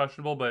still a little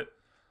questionable, but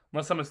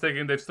Unless I'm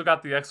mistaken, they've still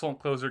got the excellent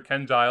closer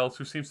Ken Giles,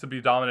 who seems to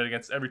be dominant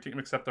against every team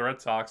except the Red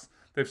Sox.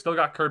 They've still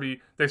got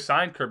Kirby. They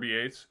signed Kirby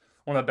Yates,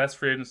 one of the best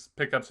free agents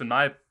pickups in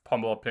my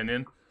humble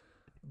opinion.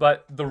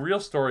 But the real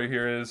story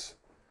here is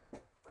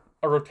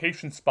a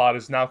rotation spot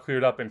is now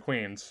cleared up in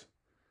Queens.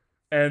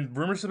 And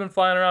rumors have been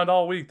flying around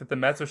all week that the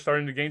Mets are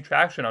starting to gain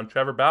traction on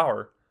Trevor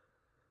Bauer.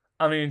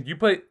 I mean, you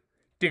put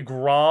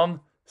DeGrom,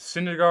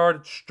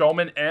 Syndergaard,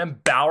 Stroman,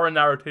 and Bauer in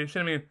that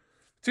rotation. I mean,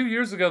 2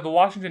 years ago, the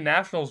Washington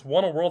Nationals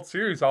won a World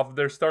Series off of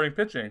their starting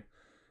pitching.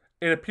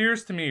 It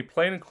appears to me,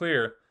 plain and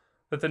clear,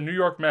 that the New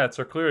York Mets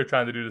are clearly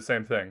trying to do the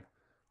same thing.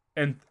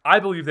 And I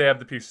believe they have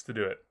the pieces to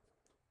do it.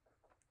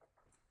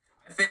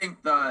 I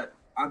think that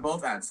on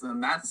both ends, the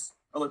Mets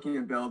are looking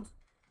to build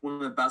one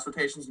of the best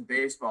rotations in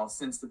baseball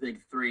since the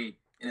Big Three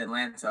in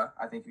Atlanta.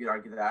 I think you could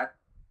argue that.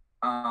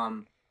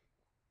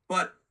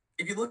 But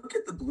if you look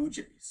at the Blue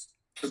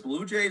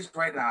Jays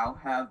right now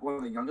have one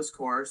of the youngest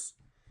cores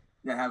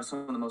that have some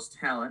of the most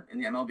talent in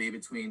the MLB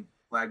between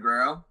Vlad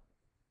Guerrero,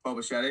 Bo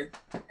Bichette,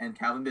 and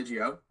Calvin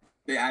Biggio.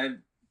 They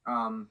added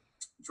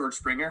George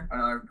Springer,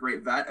 another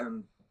great vet,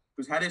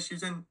 who's had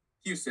issues in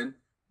Houston,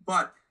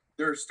 but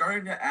they're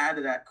starting to add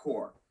to that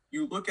core.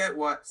 You look at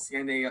what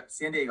San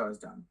Diego has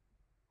done,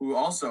 who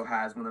also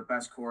has one of the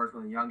best cores,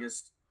 one of the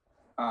youngest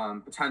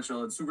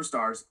potential and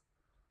superstars,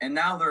 and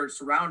now they're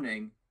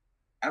surrounding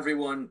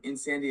everyone in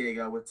San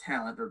Diego with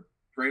talent. They're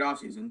great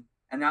offseason,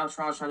 and now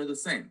Toronto's trying to do the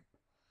same.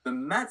 The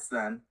Mets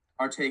then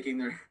are taking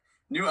their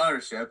new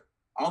ownership,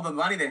 all the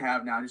money they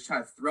have now, and just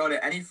trying to throw it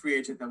at any free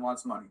agent that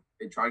wants money.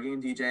 They tried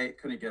getting DJ,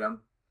 couldn't get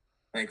him,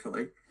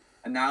 thankfully,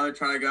 and now they're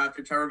trying to go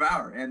after Trevor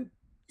Bauer. And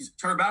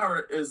Trevor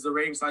Bauer is the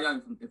reigning Cy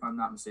Young, if I'm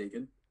not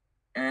mistaken,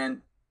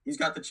 and he's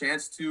got the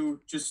chance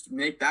to just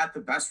make that the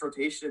best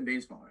rotation in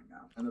baseball right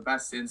now, and the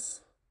best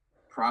since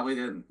probably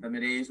the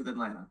mid-80s with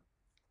Atlanta.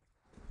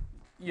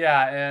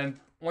 Yeah, and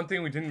one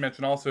thing we didn't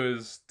mention also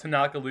is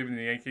Tanaka leaving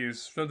the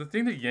Yankees. So the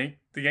thing that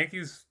the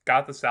Yankees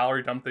got the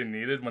salary dump they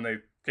needed when they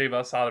gave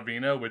us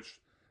Ottavino, which,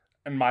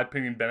 in my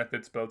opinion,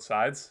 benefits both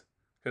sides.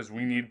 Because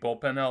we need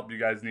bullpen help, you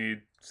guys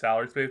need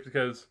salary space.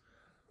 Because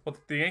what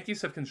the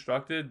Yankees have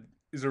constructed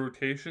is a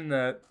rotation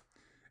that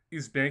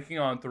is banking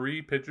on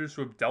three pitchers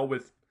who have dealt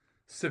with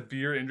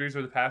severe injuries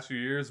over the past few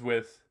years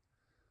with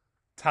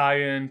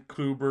Tyen,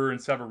 Kluber,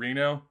 and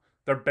Severino.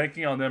 They're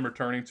banking on them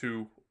returning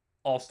to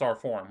all-star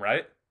form,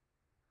 right?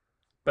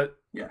 But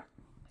yeah,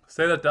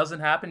 say that doesn't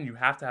happen, you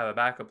have to have a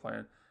backup plan.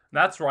 And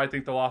that's where I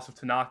think the loss of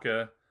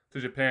Tanaka to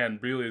Japan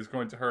really is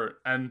going to hurt.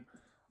 And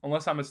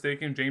unless I'm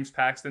mistaken, James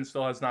Paxton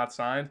still has not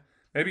signed.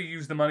 Maybe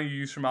use the money you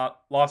used from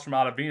lost from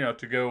Ottavino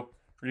to go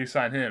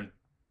re-sign him.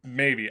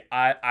 Maybe.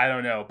 I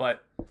don't know.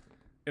 But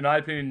in my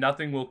opinion,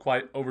 nothing will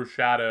quite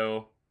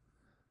overshadow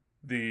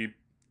the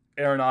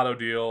Arenado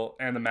deal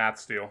and the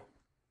Mats deal.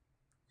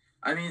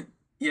 I mean,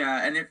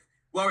 yeah, and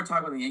while we're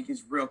talking about the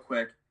Yankees real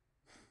quick,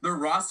 their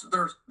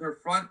roster, their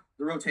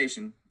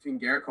rotation between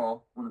Garrett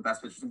Cole, one of the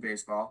best pitchers in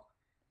baseball,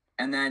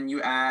 and then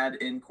you add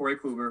in Corey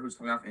Kluber, who's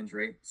coming off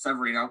injury,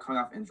 Severino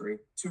coming off injury,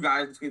 two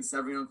guys between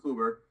Severino and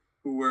Kluber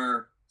who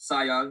were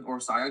Cy Young or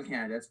Cy Young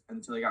candidates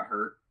until they got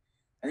hurt.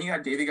 And then you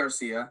got Davey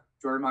Garcia,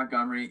 Jordan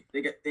Montgomery.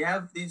 They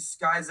have these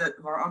guys that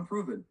are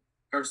unproven.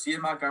 Garcia,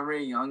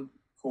 Montgomery, a young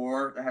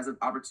core that has an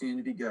opportunity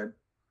to be good.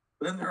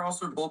 But then they're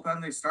also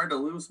bullpen. They started to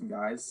lose some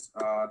guys.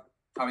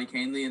 Tommy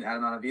Kahnle and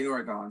Adam Ottavino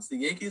are gone. So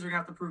the Yankees are gonna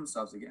have to prove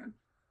themselves again.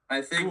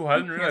 I think. Ooh, I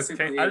didn't realize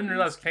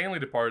Kahnle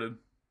departed.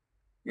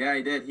 Yeah,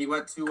 he did. He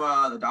went to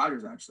the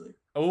Dodgers actually.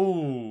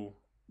 Oh.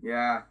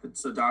 Yeah,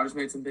 so Dodgers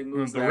made some big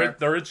moves there.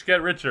 The rich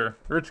get richer.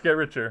 Rich get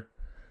richer.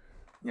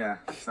 Yeah,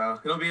 so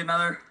it'll be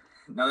another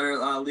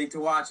league to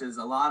watch. As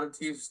a lot of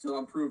teams still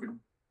unproven.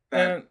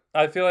 And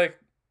I feel like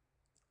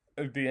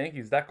the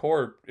Yankees, that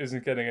core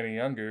isn't getting any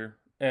younger,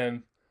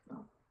 and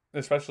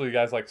especially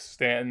guys like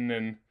Stanton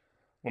and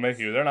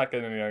LeMahieu, they're not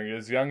getting any younger.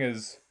 As young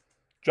as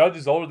Judge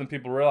is older than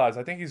people realize.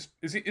 I think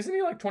isn't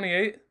he like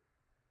 28?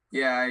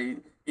 Yeah,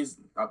 he's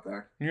up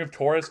there. You have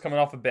Torres coming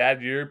off a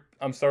bad year.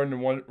 I'm starting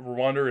to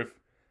wonder if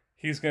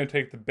he's going to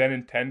take the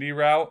Benintendi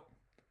route.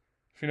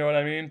 If you know what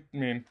I mean. I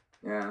mean,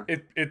 yeah,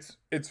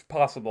 it's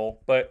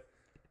possible, but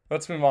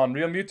let's move on.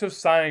 Real Muto's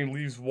signing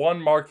leaves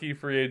one marquee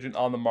free agent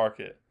on the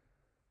market.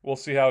 We'll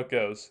see how it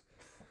goes.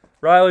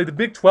 Riley, the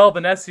Big 12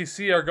 and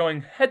SEC are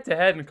going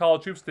head-to-head in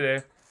college hoops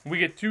today. We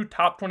get two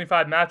top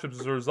 25 matchups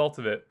as a result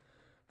of it.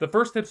 The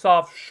first tips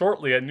off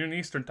shortly at noon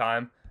Eastern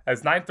Time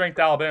as 9th-ranked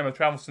Alabama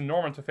travels to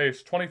Norman to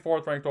face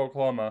 24th-ranked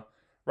Oklahoma.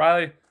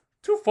 Riley,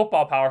 two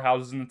football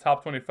powerhouses in the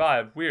top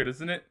 25. Weird,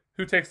 isn't it?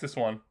 Who takes this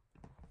one?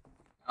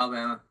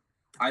 Alabama.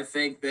 I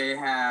think they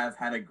have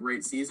had a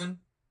great season.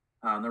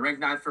 They're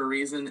ranked 9th for a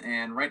reason,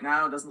 and right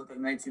now it doesn't look like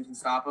many teams can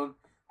stop them.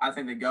 I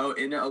think they go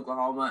into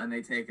Oklahoma and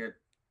they take it.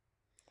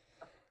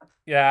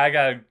 Yeah, I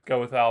gotta go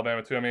with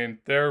Alabama too. I mean,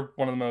 they're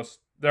one of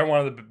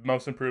the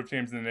most improved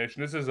teams in the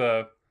nation. This is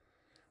a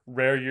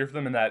rare year for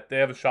them in that they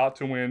have a shot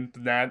to win.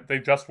 They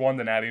just won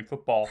the Natty in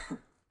football.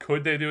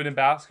 Could they do it in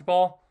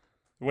basketball?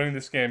 Winning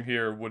this game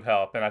here would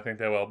help, and I think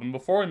they will. But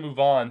before we move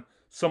on,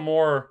 some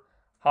more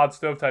hot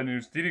stove type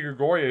news. Didi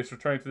Gregorius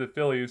returning to the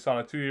Phillies on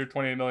a 2-year,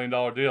 $28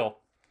 million deal.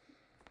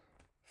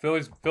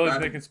 Phillies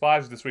making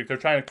splash this week. They're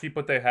trying to keep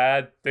what they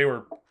had. They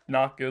were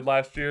not good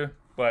last year,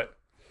 but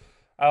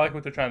I like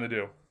what they're trying to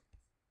do.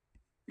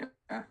 Yeah,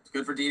 it's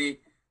good for Didi.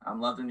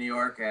 Loved in New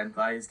York, and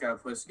glad he's got a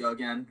place to go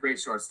again. Great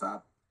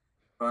shortstop.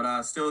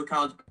 But still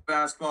college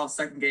basketball,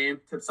 second game,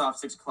 tips off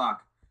 6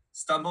 o'clock.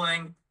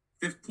 Stumbling,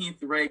 15th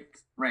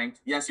ranked.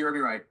 Yes, you heard me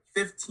right.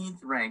 15th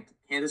ranked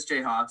Kansas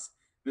Jayhawks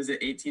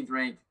visit 18th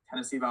ranked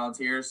Tennessee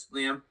Volunteers.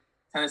 Liam,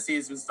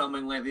 Tennessee's been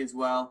stumbling lately as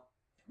well.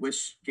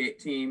 Which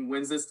team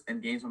wins this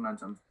and gains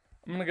momentum?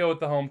 I'm going to go with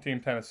the home team,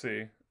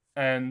 Tennessee.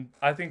 And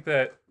I think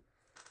that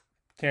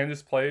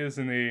Kansas plays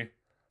in the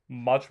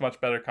much,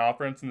 much better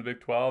conference in the Big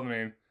 12. I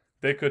mean,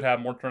 they could have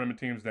more tournament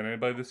teams than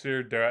anybody this year.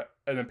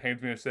 And it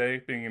pains me to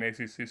say, being an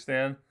ACC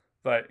stan.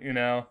 But,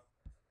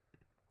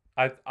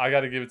 I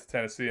got to give it to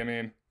Tennessee. I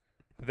mean,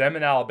 them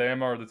and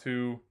Alabama are the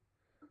two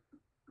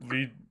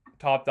lead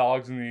top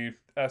dogs in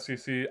the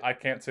SEC. I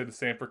can't say the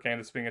same for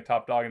Kansas being a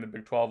top dog in the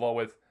Big 12, all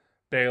with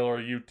Baylor,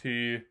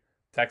 UT,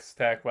 Texas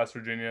Tech, West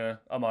Virginia,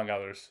 among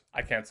others.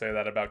 I can't say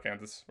that about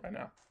Kansas right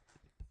now.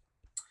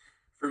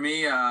 For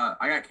me, I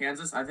got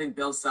Kansas. I think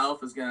Bill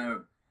Self is going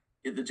to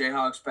get the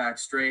Jayhawks back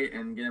straight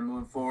and get them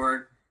moving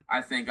forward.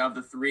 I think of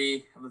the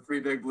three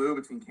big blue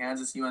between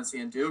Kansas, UNC,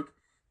 and Duke,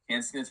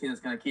 Kansas is a team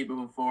that's going to keep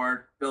moving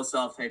forward. Bill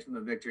Self takes them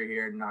the victory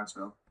here in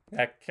Knoxville.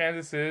 Yeah,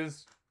 Kansas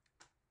has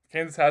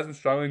been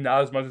struggling,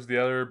 not as much as the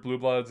other Blue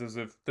Bloods, as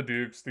if the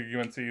Dukes, the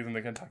UNCs, and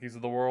the Kentuckys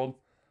of the world.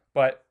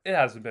 But it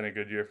hasn't been a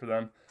good year for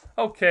them.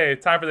 Okay,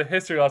 time for the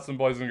history lesson,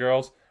 boys and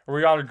girls, where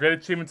we honor great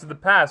achievements of the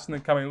past in the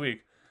coming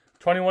week.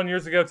 21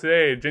 years ago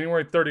today,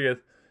 January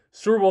 30th,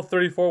 Super Bowl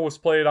 34 was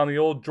played on the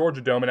old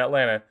Georgia Dome in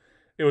Atlanta.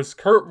 It was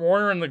Kurt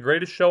Warner and the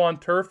greatest show on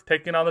turf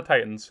taking on the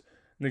Titans.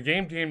 And the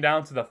game came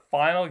down to the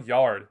final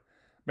yard.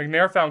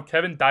 McNair found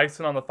Kevin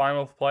Dyson on the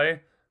final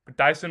play, but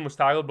Dyson was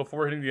tackled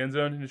before hitting the end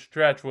zone, and his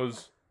stretch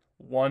was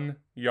 1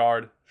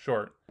 yard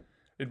short.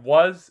 It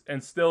was,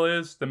 and still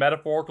is, the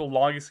metaphorical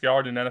longest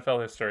yard in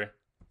NFL history.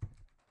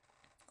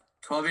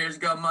 12 years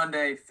ago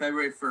Monday,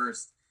 February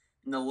 1st,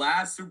 in the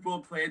last Super Bowl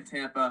played in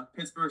Tampa,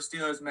 Pittsburgh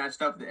Steelers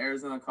matched up with the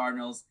Arizona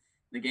Cardinals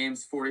in the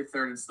game's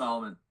 43rd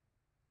installment.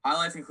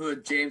 Highlights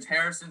include James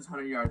Harrison's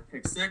 100-yard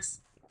pick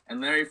six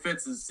and Larry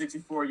Fitz's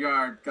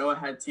 64-yard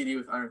go-ahead TD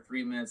with under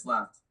 3 minutes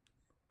left.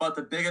 But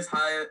the biggest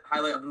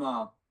highlight of them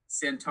all,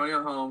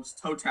 Santonio Holmes'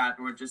 toe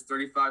tapper with just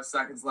 35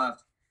 seconds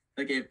left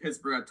that gave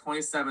Pittsburgh a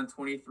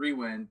 27-23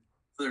 win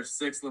for their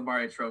 6th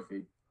Lombardi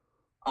trophy.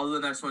 I'll do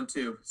the next one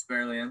too,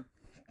 spare Liam.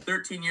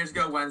 13 years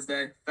ago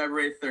Wednesday,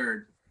 February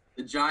 3rd,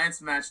 the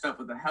Giants matched up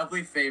with the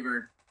heavily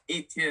favored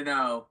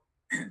 18-0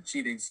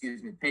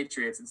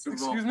 Patriots in Super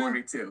Bowl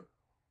 42.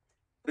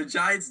 The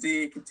Giants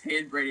D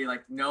contained Brady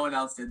like no one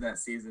else did that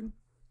season,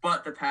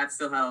 but the Pats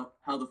still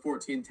held a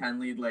 14-10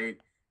 lead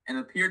late and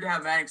appeared to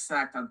have Manning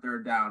sacked on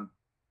 3rd down.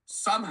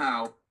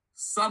 Somehow,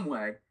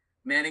 someway,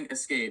 Manning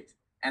escaped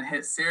and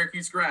hit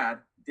Syracuse grad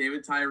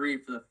David Tyree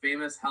for the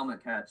famous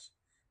helmet catch.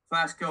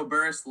 Plaxico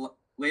Burress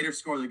later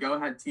scored the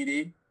go-ahead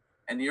TD,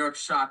 and New York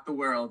shocked the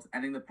world,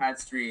 ending the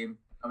Pats' dream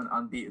of an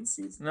unbeaten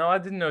season. No, I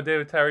didn't know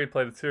David Tyree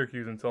played at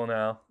Syracuse until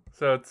now,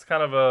 so it's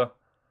kind of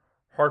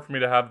hard for me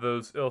to have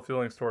those ill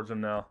feelings towards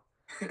him now.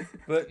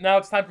 But now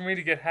it's time for me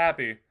to get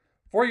happy.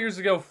 4 years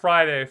ago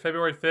Friday,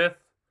 February 5th,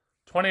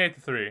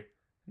 28-3.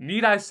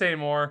 Need I say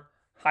more?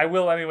 I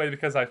will anyway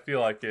because I feel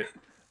like it.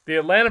 The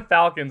Atlanta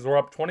Falcons were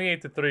up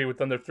 28-3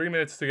 with under 3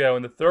 minutes to go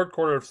in the third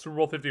quarter of Super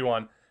Bowl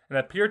 51 and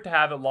appeared to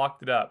have it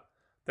locked it up.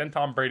 Then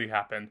Tom Brady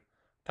happened.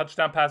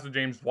 Touchdown pass to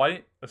James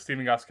White, a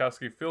Stephen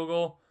Gostkowski field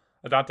goal,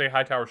 a Dante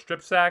Hightower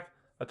strip sack,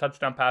 a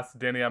touchdown pass to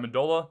Danny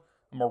Amendola,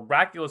 a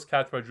miraculous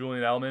catch by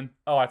Julian Edelman.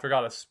 Oh, I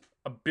forgot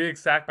a big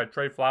sack by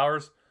Trey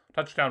Flowers,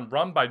 touchdown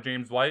run by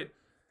James White,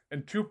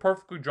 and 2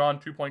 perfectly drawn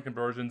 2-point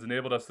conversions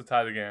enabled us to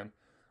tie the game.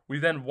 We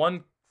then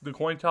won the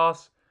coin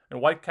toss,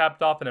 and White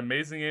capped off an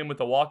amazing game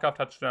with a walk-off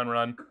touchdown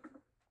run,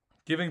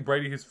 giving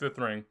Brady his 5th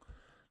ring.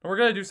 And we're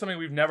going to do something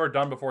we've never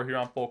done before here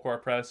on Full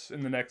Court Press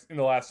in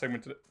the last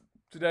segment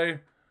today.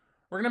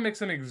 We're going to make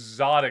some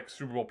exotic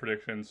Super Bowl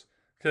predictions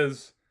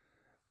because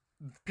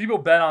people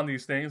bet on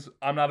these things.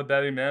 I'm not a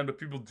betting man, but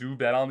people do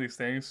bet on these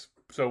things.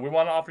 So we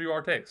want to offer you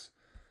our takes.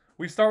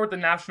 We start with the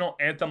national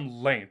anthem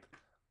length.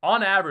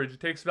 On average, it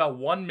takes about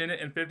 1 minute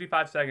and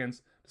 55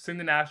 seconds to sing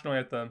the national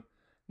anthem.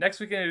 Next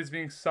weekend, it is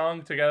being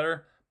sung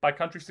together by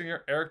country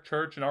singer Eric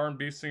Church and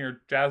R&B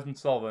singer Jasmine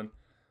Sullivan.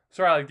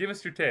 So Riley, give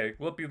us your take.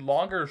 Will it be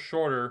longer or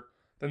shorter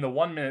than the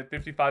 1 minute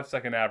 55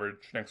 second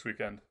average next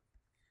weekend?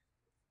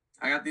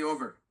 I got the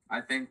over. I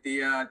think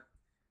the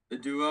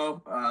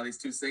duo, these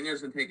two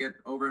singers, can take it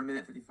over 1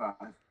 minute 55.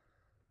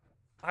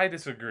 I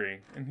disagree,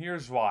 and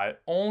here's why.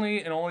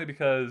 Only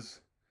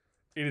because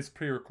it is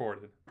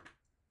pre-recorded.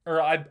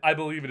 Or I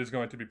believe it is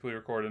going to be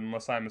pre-recorded,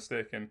 unless I'm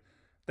mistaken.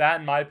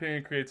 That, in my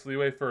opinion, creates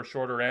leeway for a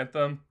shorter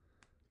anthem.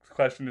 The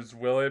question is,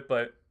 will it?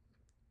 But,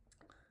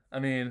 I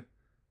mean,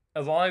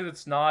 as long as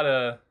it's not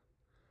a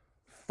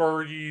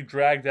Fergie,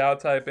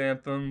 dragged-out type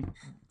anthem,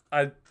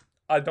 I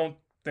don't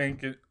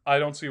I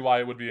don't see why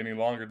it would be any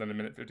longer than a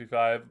minute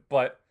 55.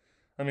 But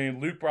I mean,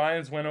 Luke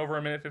Bryan's went over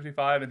a minute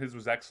 55, and his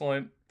was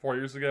excellent 4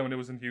 years ago when it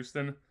was in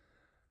Houston.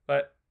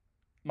 But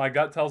my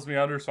gut tells me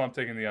under, so I'm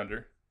taking the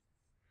under.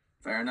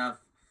 Fair enough.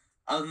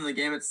 Other than the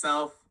game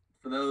itself,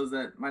 for those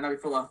that might not be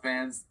football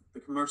fans, the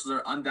commercials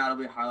are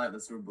undoubtedly a highlight of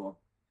the Super Bowl.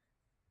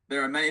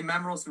 There are many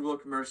memorable Super Bowl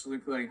commercials,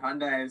 including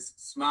Hyundai's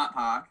Smart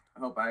Hawk. I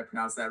hope I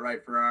pronounced that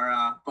right for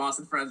our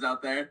Boston friends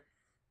out there.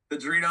 The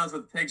Doritos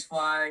with pigs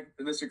flying,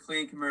 the Mr.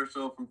 Clean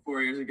commercial from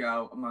 4 years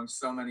ago, among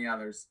so many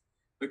others.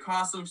 The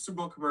cost of Super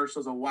Bowl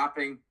commercials a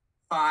whopping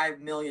 $5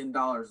 million,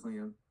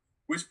 Liam.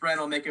 Which brand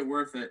will make it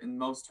worth it in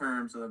most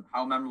terms of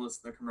how memorable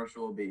the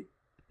commercial will be?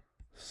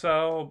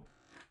 So,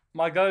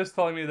 my gut is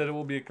telling me that it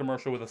will be a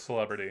commercial with a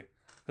celebrity.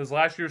 Because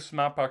last year's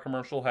Smart Hawk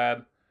commercial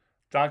had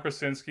John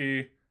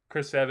Krasinski,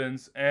 Chris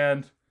Evans,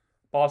 and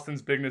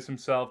Boston's bigness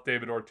himself,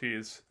 David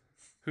Ortiz,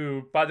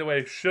 who, by the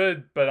way,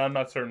 should, but I'm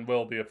not certain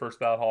will, be a first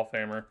ballot Hall of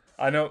Famer.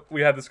 I know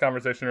we had this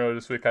conversation earlier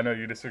this week. I know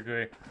you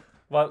disagree.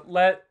 But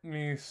let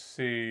me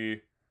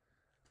see.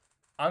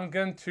 I'm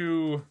going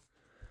to...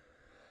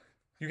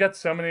 You got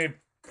so many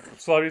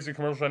celebrities in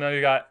commercials right now.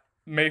 You got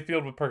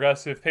Mayfield with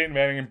Progressive, Peyton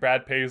Manning and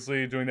Brad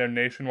Paisley doing their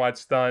nationwide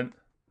stunt.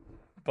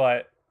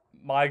 But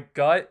my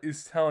gut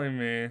is telling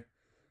me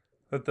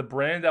that the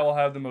brand that will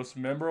have the most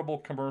memorable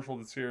commercial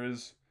this year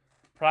is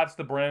perhaps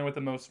the brand with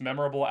the most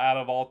memorable ad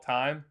of all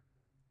time,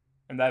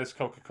 and that is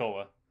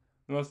Coca-Cola.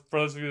 For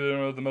those of you that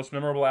know, the most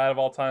memorable ad of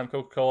all time,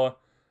 Coca-Cola,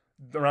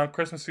 around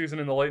Christmas season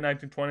in the late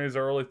 1920s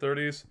or early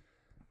 30s,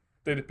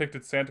 they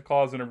depicted Santa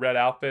Claus in a red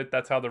outfit.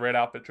 That's how the red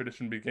outfit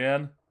tradition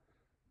began.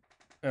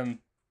 And,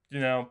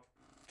 you know,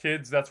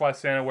 kids, that's why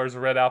Santa wears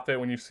a red outfit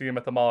when you see him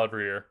at the mall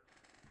every year.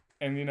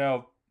 And, you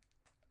know,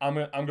 I'm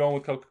going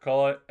with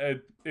Coca-Cola.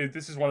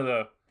 This is one of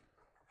the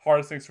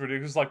hardest things to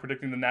predict. This is like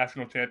predicting the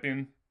national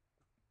champion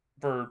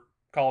for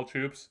college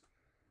hoops.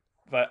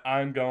 But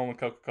I'm going with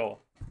Coca-Cola.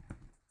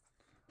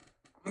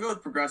 I'm going to go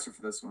with Progressive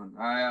for this one.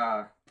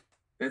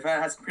 They've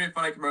had some pretty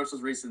funny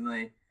commercials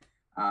recently.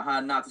 How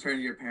not to turn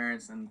to your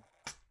parents, and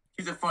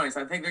keeps it funny.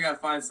 So I think they're going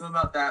to find something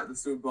about that with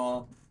the Super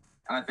Bowl.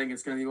 And I think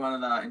it's going to be one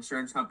of the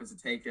insurance companies to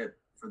take it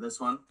for this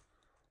one.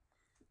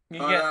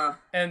 But,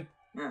 and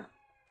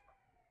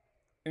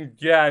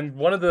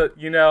one of the,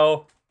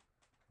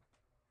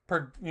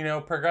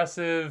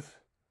 Progressive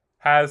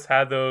has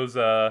had those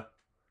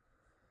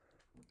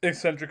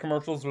eccentric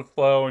commercials with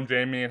Flo and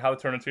Jamie and How to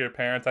Turn It to Your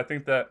Parents. I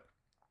think that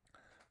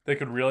they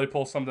could really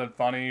pull something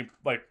funny,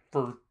 like,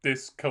 for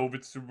this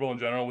COVID Super Bowl in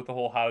general with the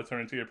whole How to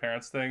Turn It to Your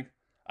Parents thing.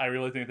 I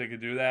really think they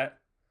could do that.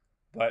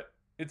 But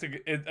it's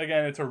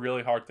a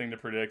really hard thing to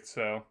predict,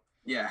 so.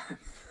 Yeah.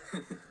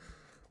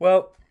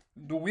 Well,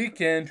 The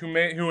Weeknd,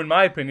 who in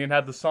my opinion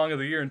had the song of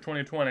the year in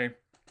 2020,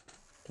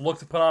 looked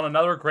to put on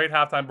another great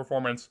halftime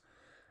performance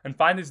and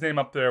find his name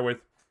up there with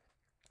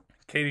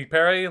Katy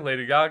Perry,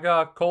 Lady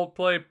Gaga,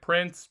 Coldplay,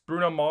 Prince,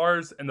 Bruno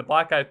Mars, and the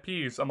Black Eyed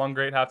Peas among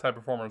great halftime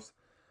performers.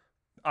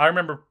 I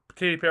remember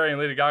Katy Perry and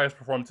Lady Gaga's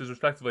performances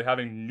respectively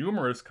having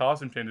numerous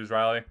costume changes,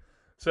 Riley.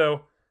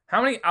 So,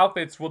 how many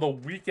outfits will The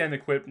Weeknd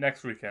equip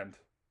next weekend?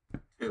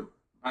 2.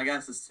 My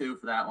guess is 2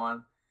 for that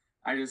one.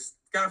 I just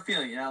got a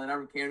feeling, they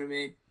never came to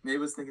me. Maybe I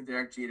was thinking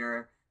Derek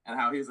Jeter and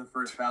how he was the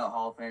first ballot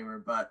Hall of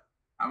Famer, but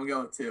I'm going to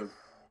go with 2.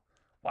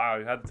 Wow,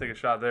 you had to take a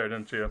shot there,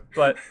 didn't you?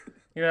 But,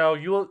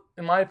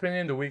 in my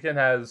opinion, The Weeknd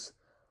has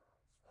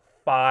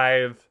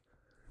 5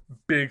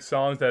 big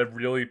songs that have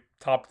really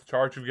topped the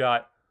charts. You've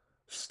got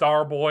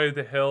Starboy,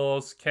 The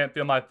Hills, Can't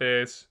Feel My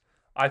Face,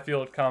 I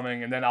Feel It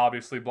Coming, and then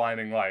obviously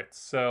Blinding Lights.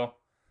 So,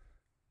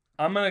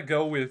 I'm going to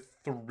go with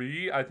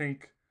 3. I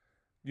think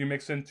you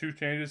mix in 2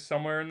 changes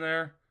somewhere in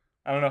there.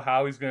 I don't know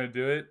how he's going to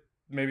do it.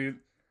 Maybe,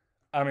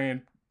 I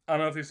don't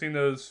know if you've seen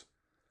those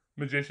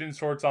magician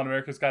sorts on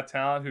America's Got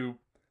Talent who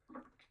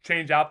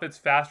change outfits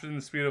faster than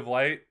the speed of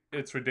light.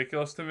 It's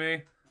ridiculous to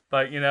me.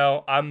 But,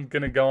 I'm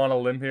going to go on a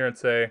limb here and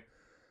say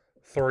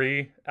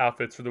 3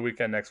 outfits for The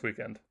Weeknd next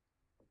weekend.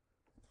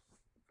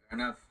 Fair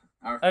enough.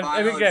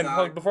 And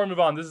again, before we move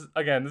on, this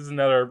is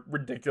another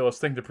ridiculous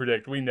thing to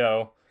predict. We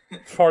know.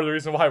 It's part of the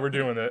reason why we're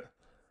doing it.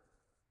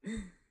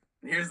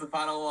 Here's the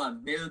final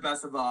one. Here's the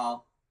best of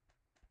all.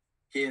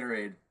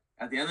 Gatorade.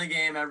 At the end of the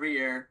game every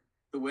year,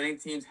 the winning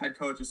team's head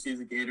coach receives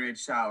a Gatorade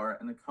shower,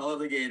 and the color of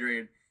the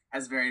Gatorade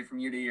has varied from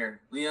year to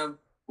year. Liam,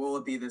 what will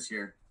it be this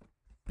year?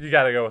 You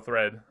got to go with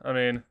red.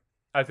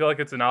 I feel like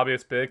it's an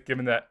obvious pick,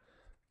 given that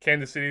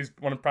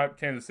one of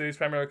Kansas City's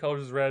primary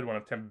colors is red, one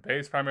of Tampa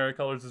Bay's primary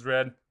colors is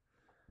red.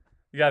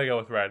 You got to go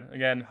with red.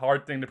 Again,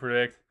 hard thing to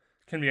predict.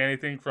 Can be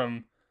anything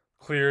from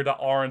clear to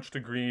orange to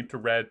green to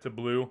red to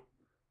blue.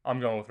 I'm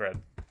going with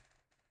red.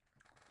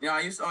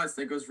 I used to always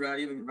think it was red.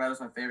 Even red was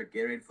my favorite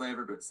Gatorade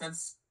flavor. But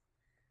since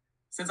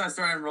I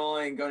started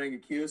enrolling, going to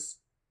Cuse,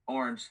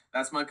 orange.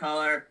 That's my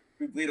color.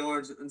 We bleed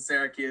orange in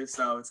Syracuse,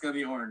 so it's gonna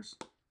be orange.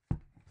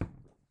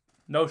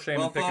 No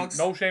shame in picking orange.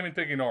 No shame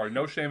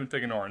in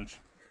picking orange.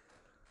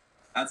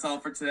 That's all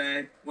for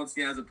today. Once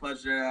again, it was a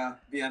pleasure to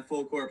be on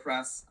Full Court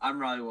Press. I'm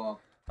Riley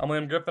Wall. I'm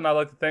Liam Griffin. I'd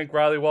like to thank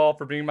Riley Wall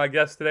for being my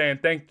guest today,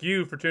 and thank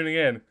you for tuning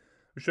in.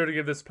 Be sure to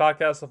give this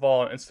podcast a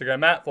follow on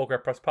Instagram at Full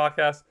Court Press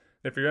Podcast.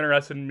 And if you're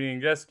interested in being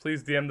a guest,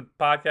 please DM the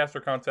podcast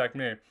or contact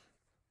me.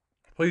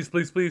 Please,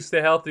 please, please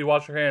stay healthy,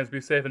 wash your hands,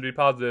 be safe, and be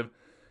positive.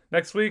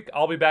 Next week,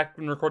 I'll be back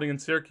and recording in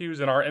Syracuse,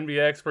 and our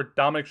NBA expert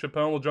Dominic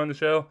Chapone will join the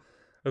show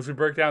as we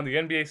break down the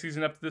NBA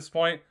season up to this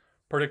point,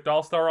 predict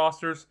all-star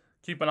rosters,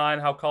 keep an eye on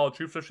how college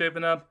hoops are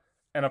shaping up,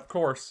 and of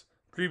course,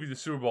 preview the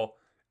Super Bowl.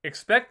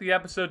 Expect the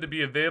episode to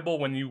be available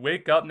when you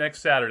wake up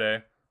next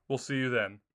Saturday. We'll see you then.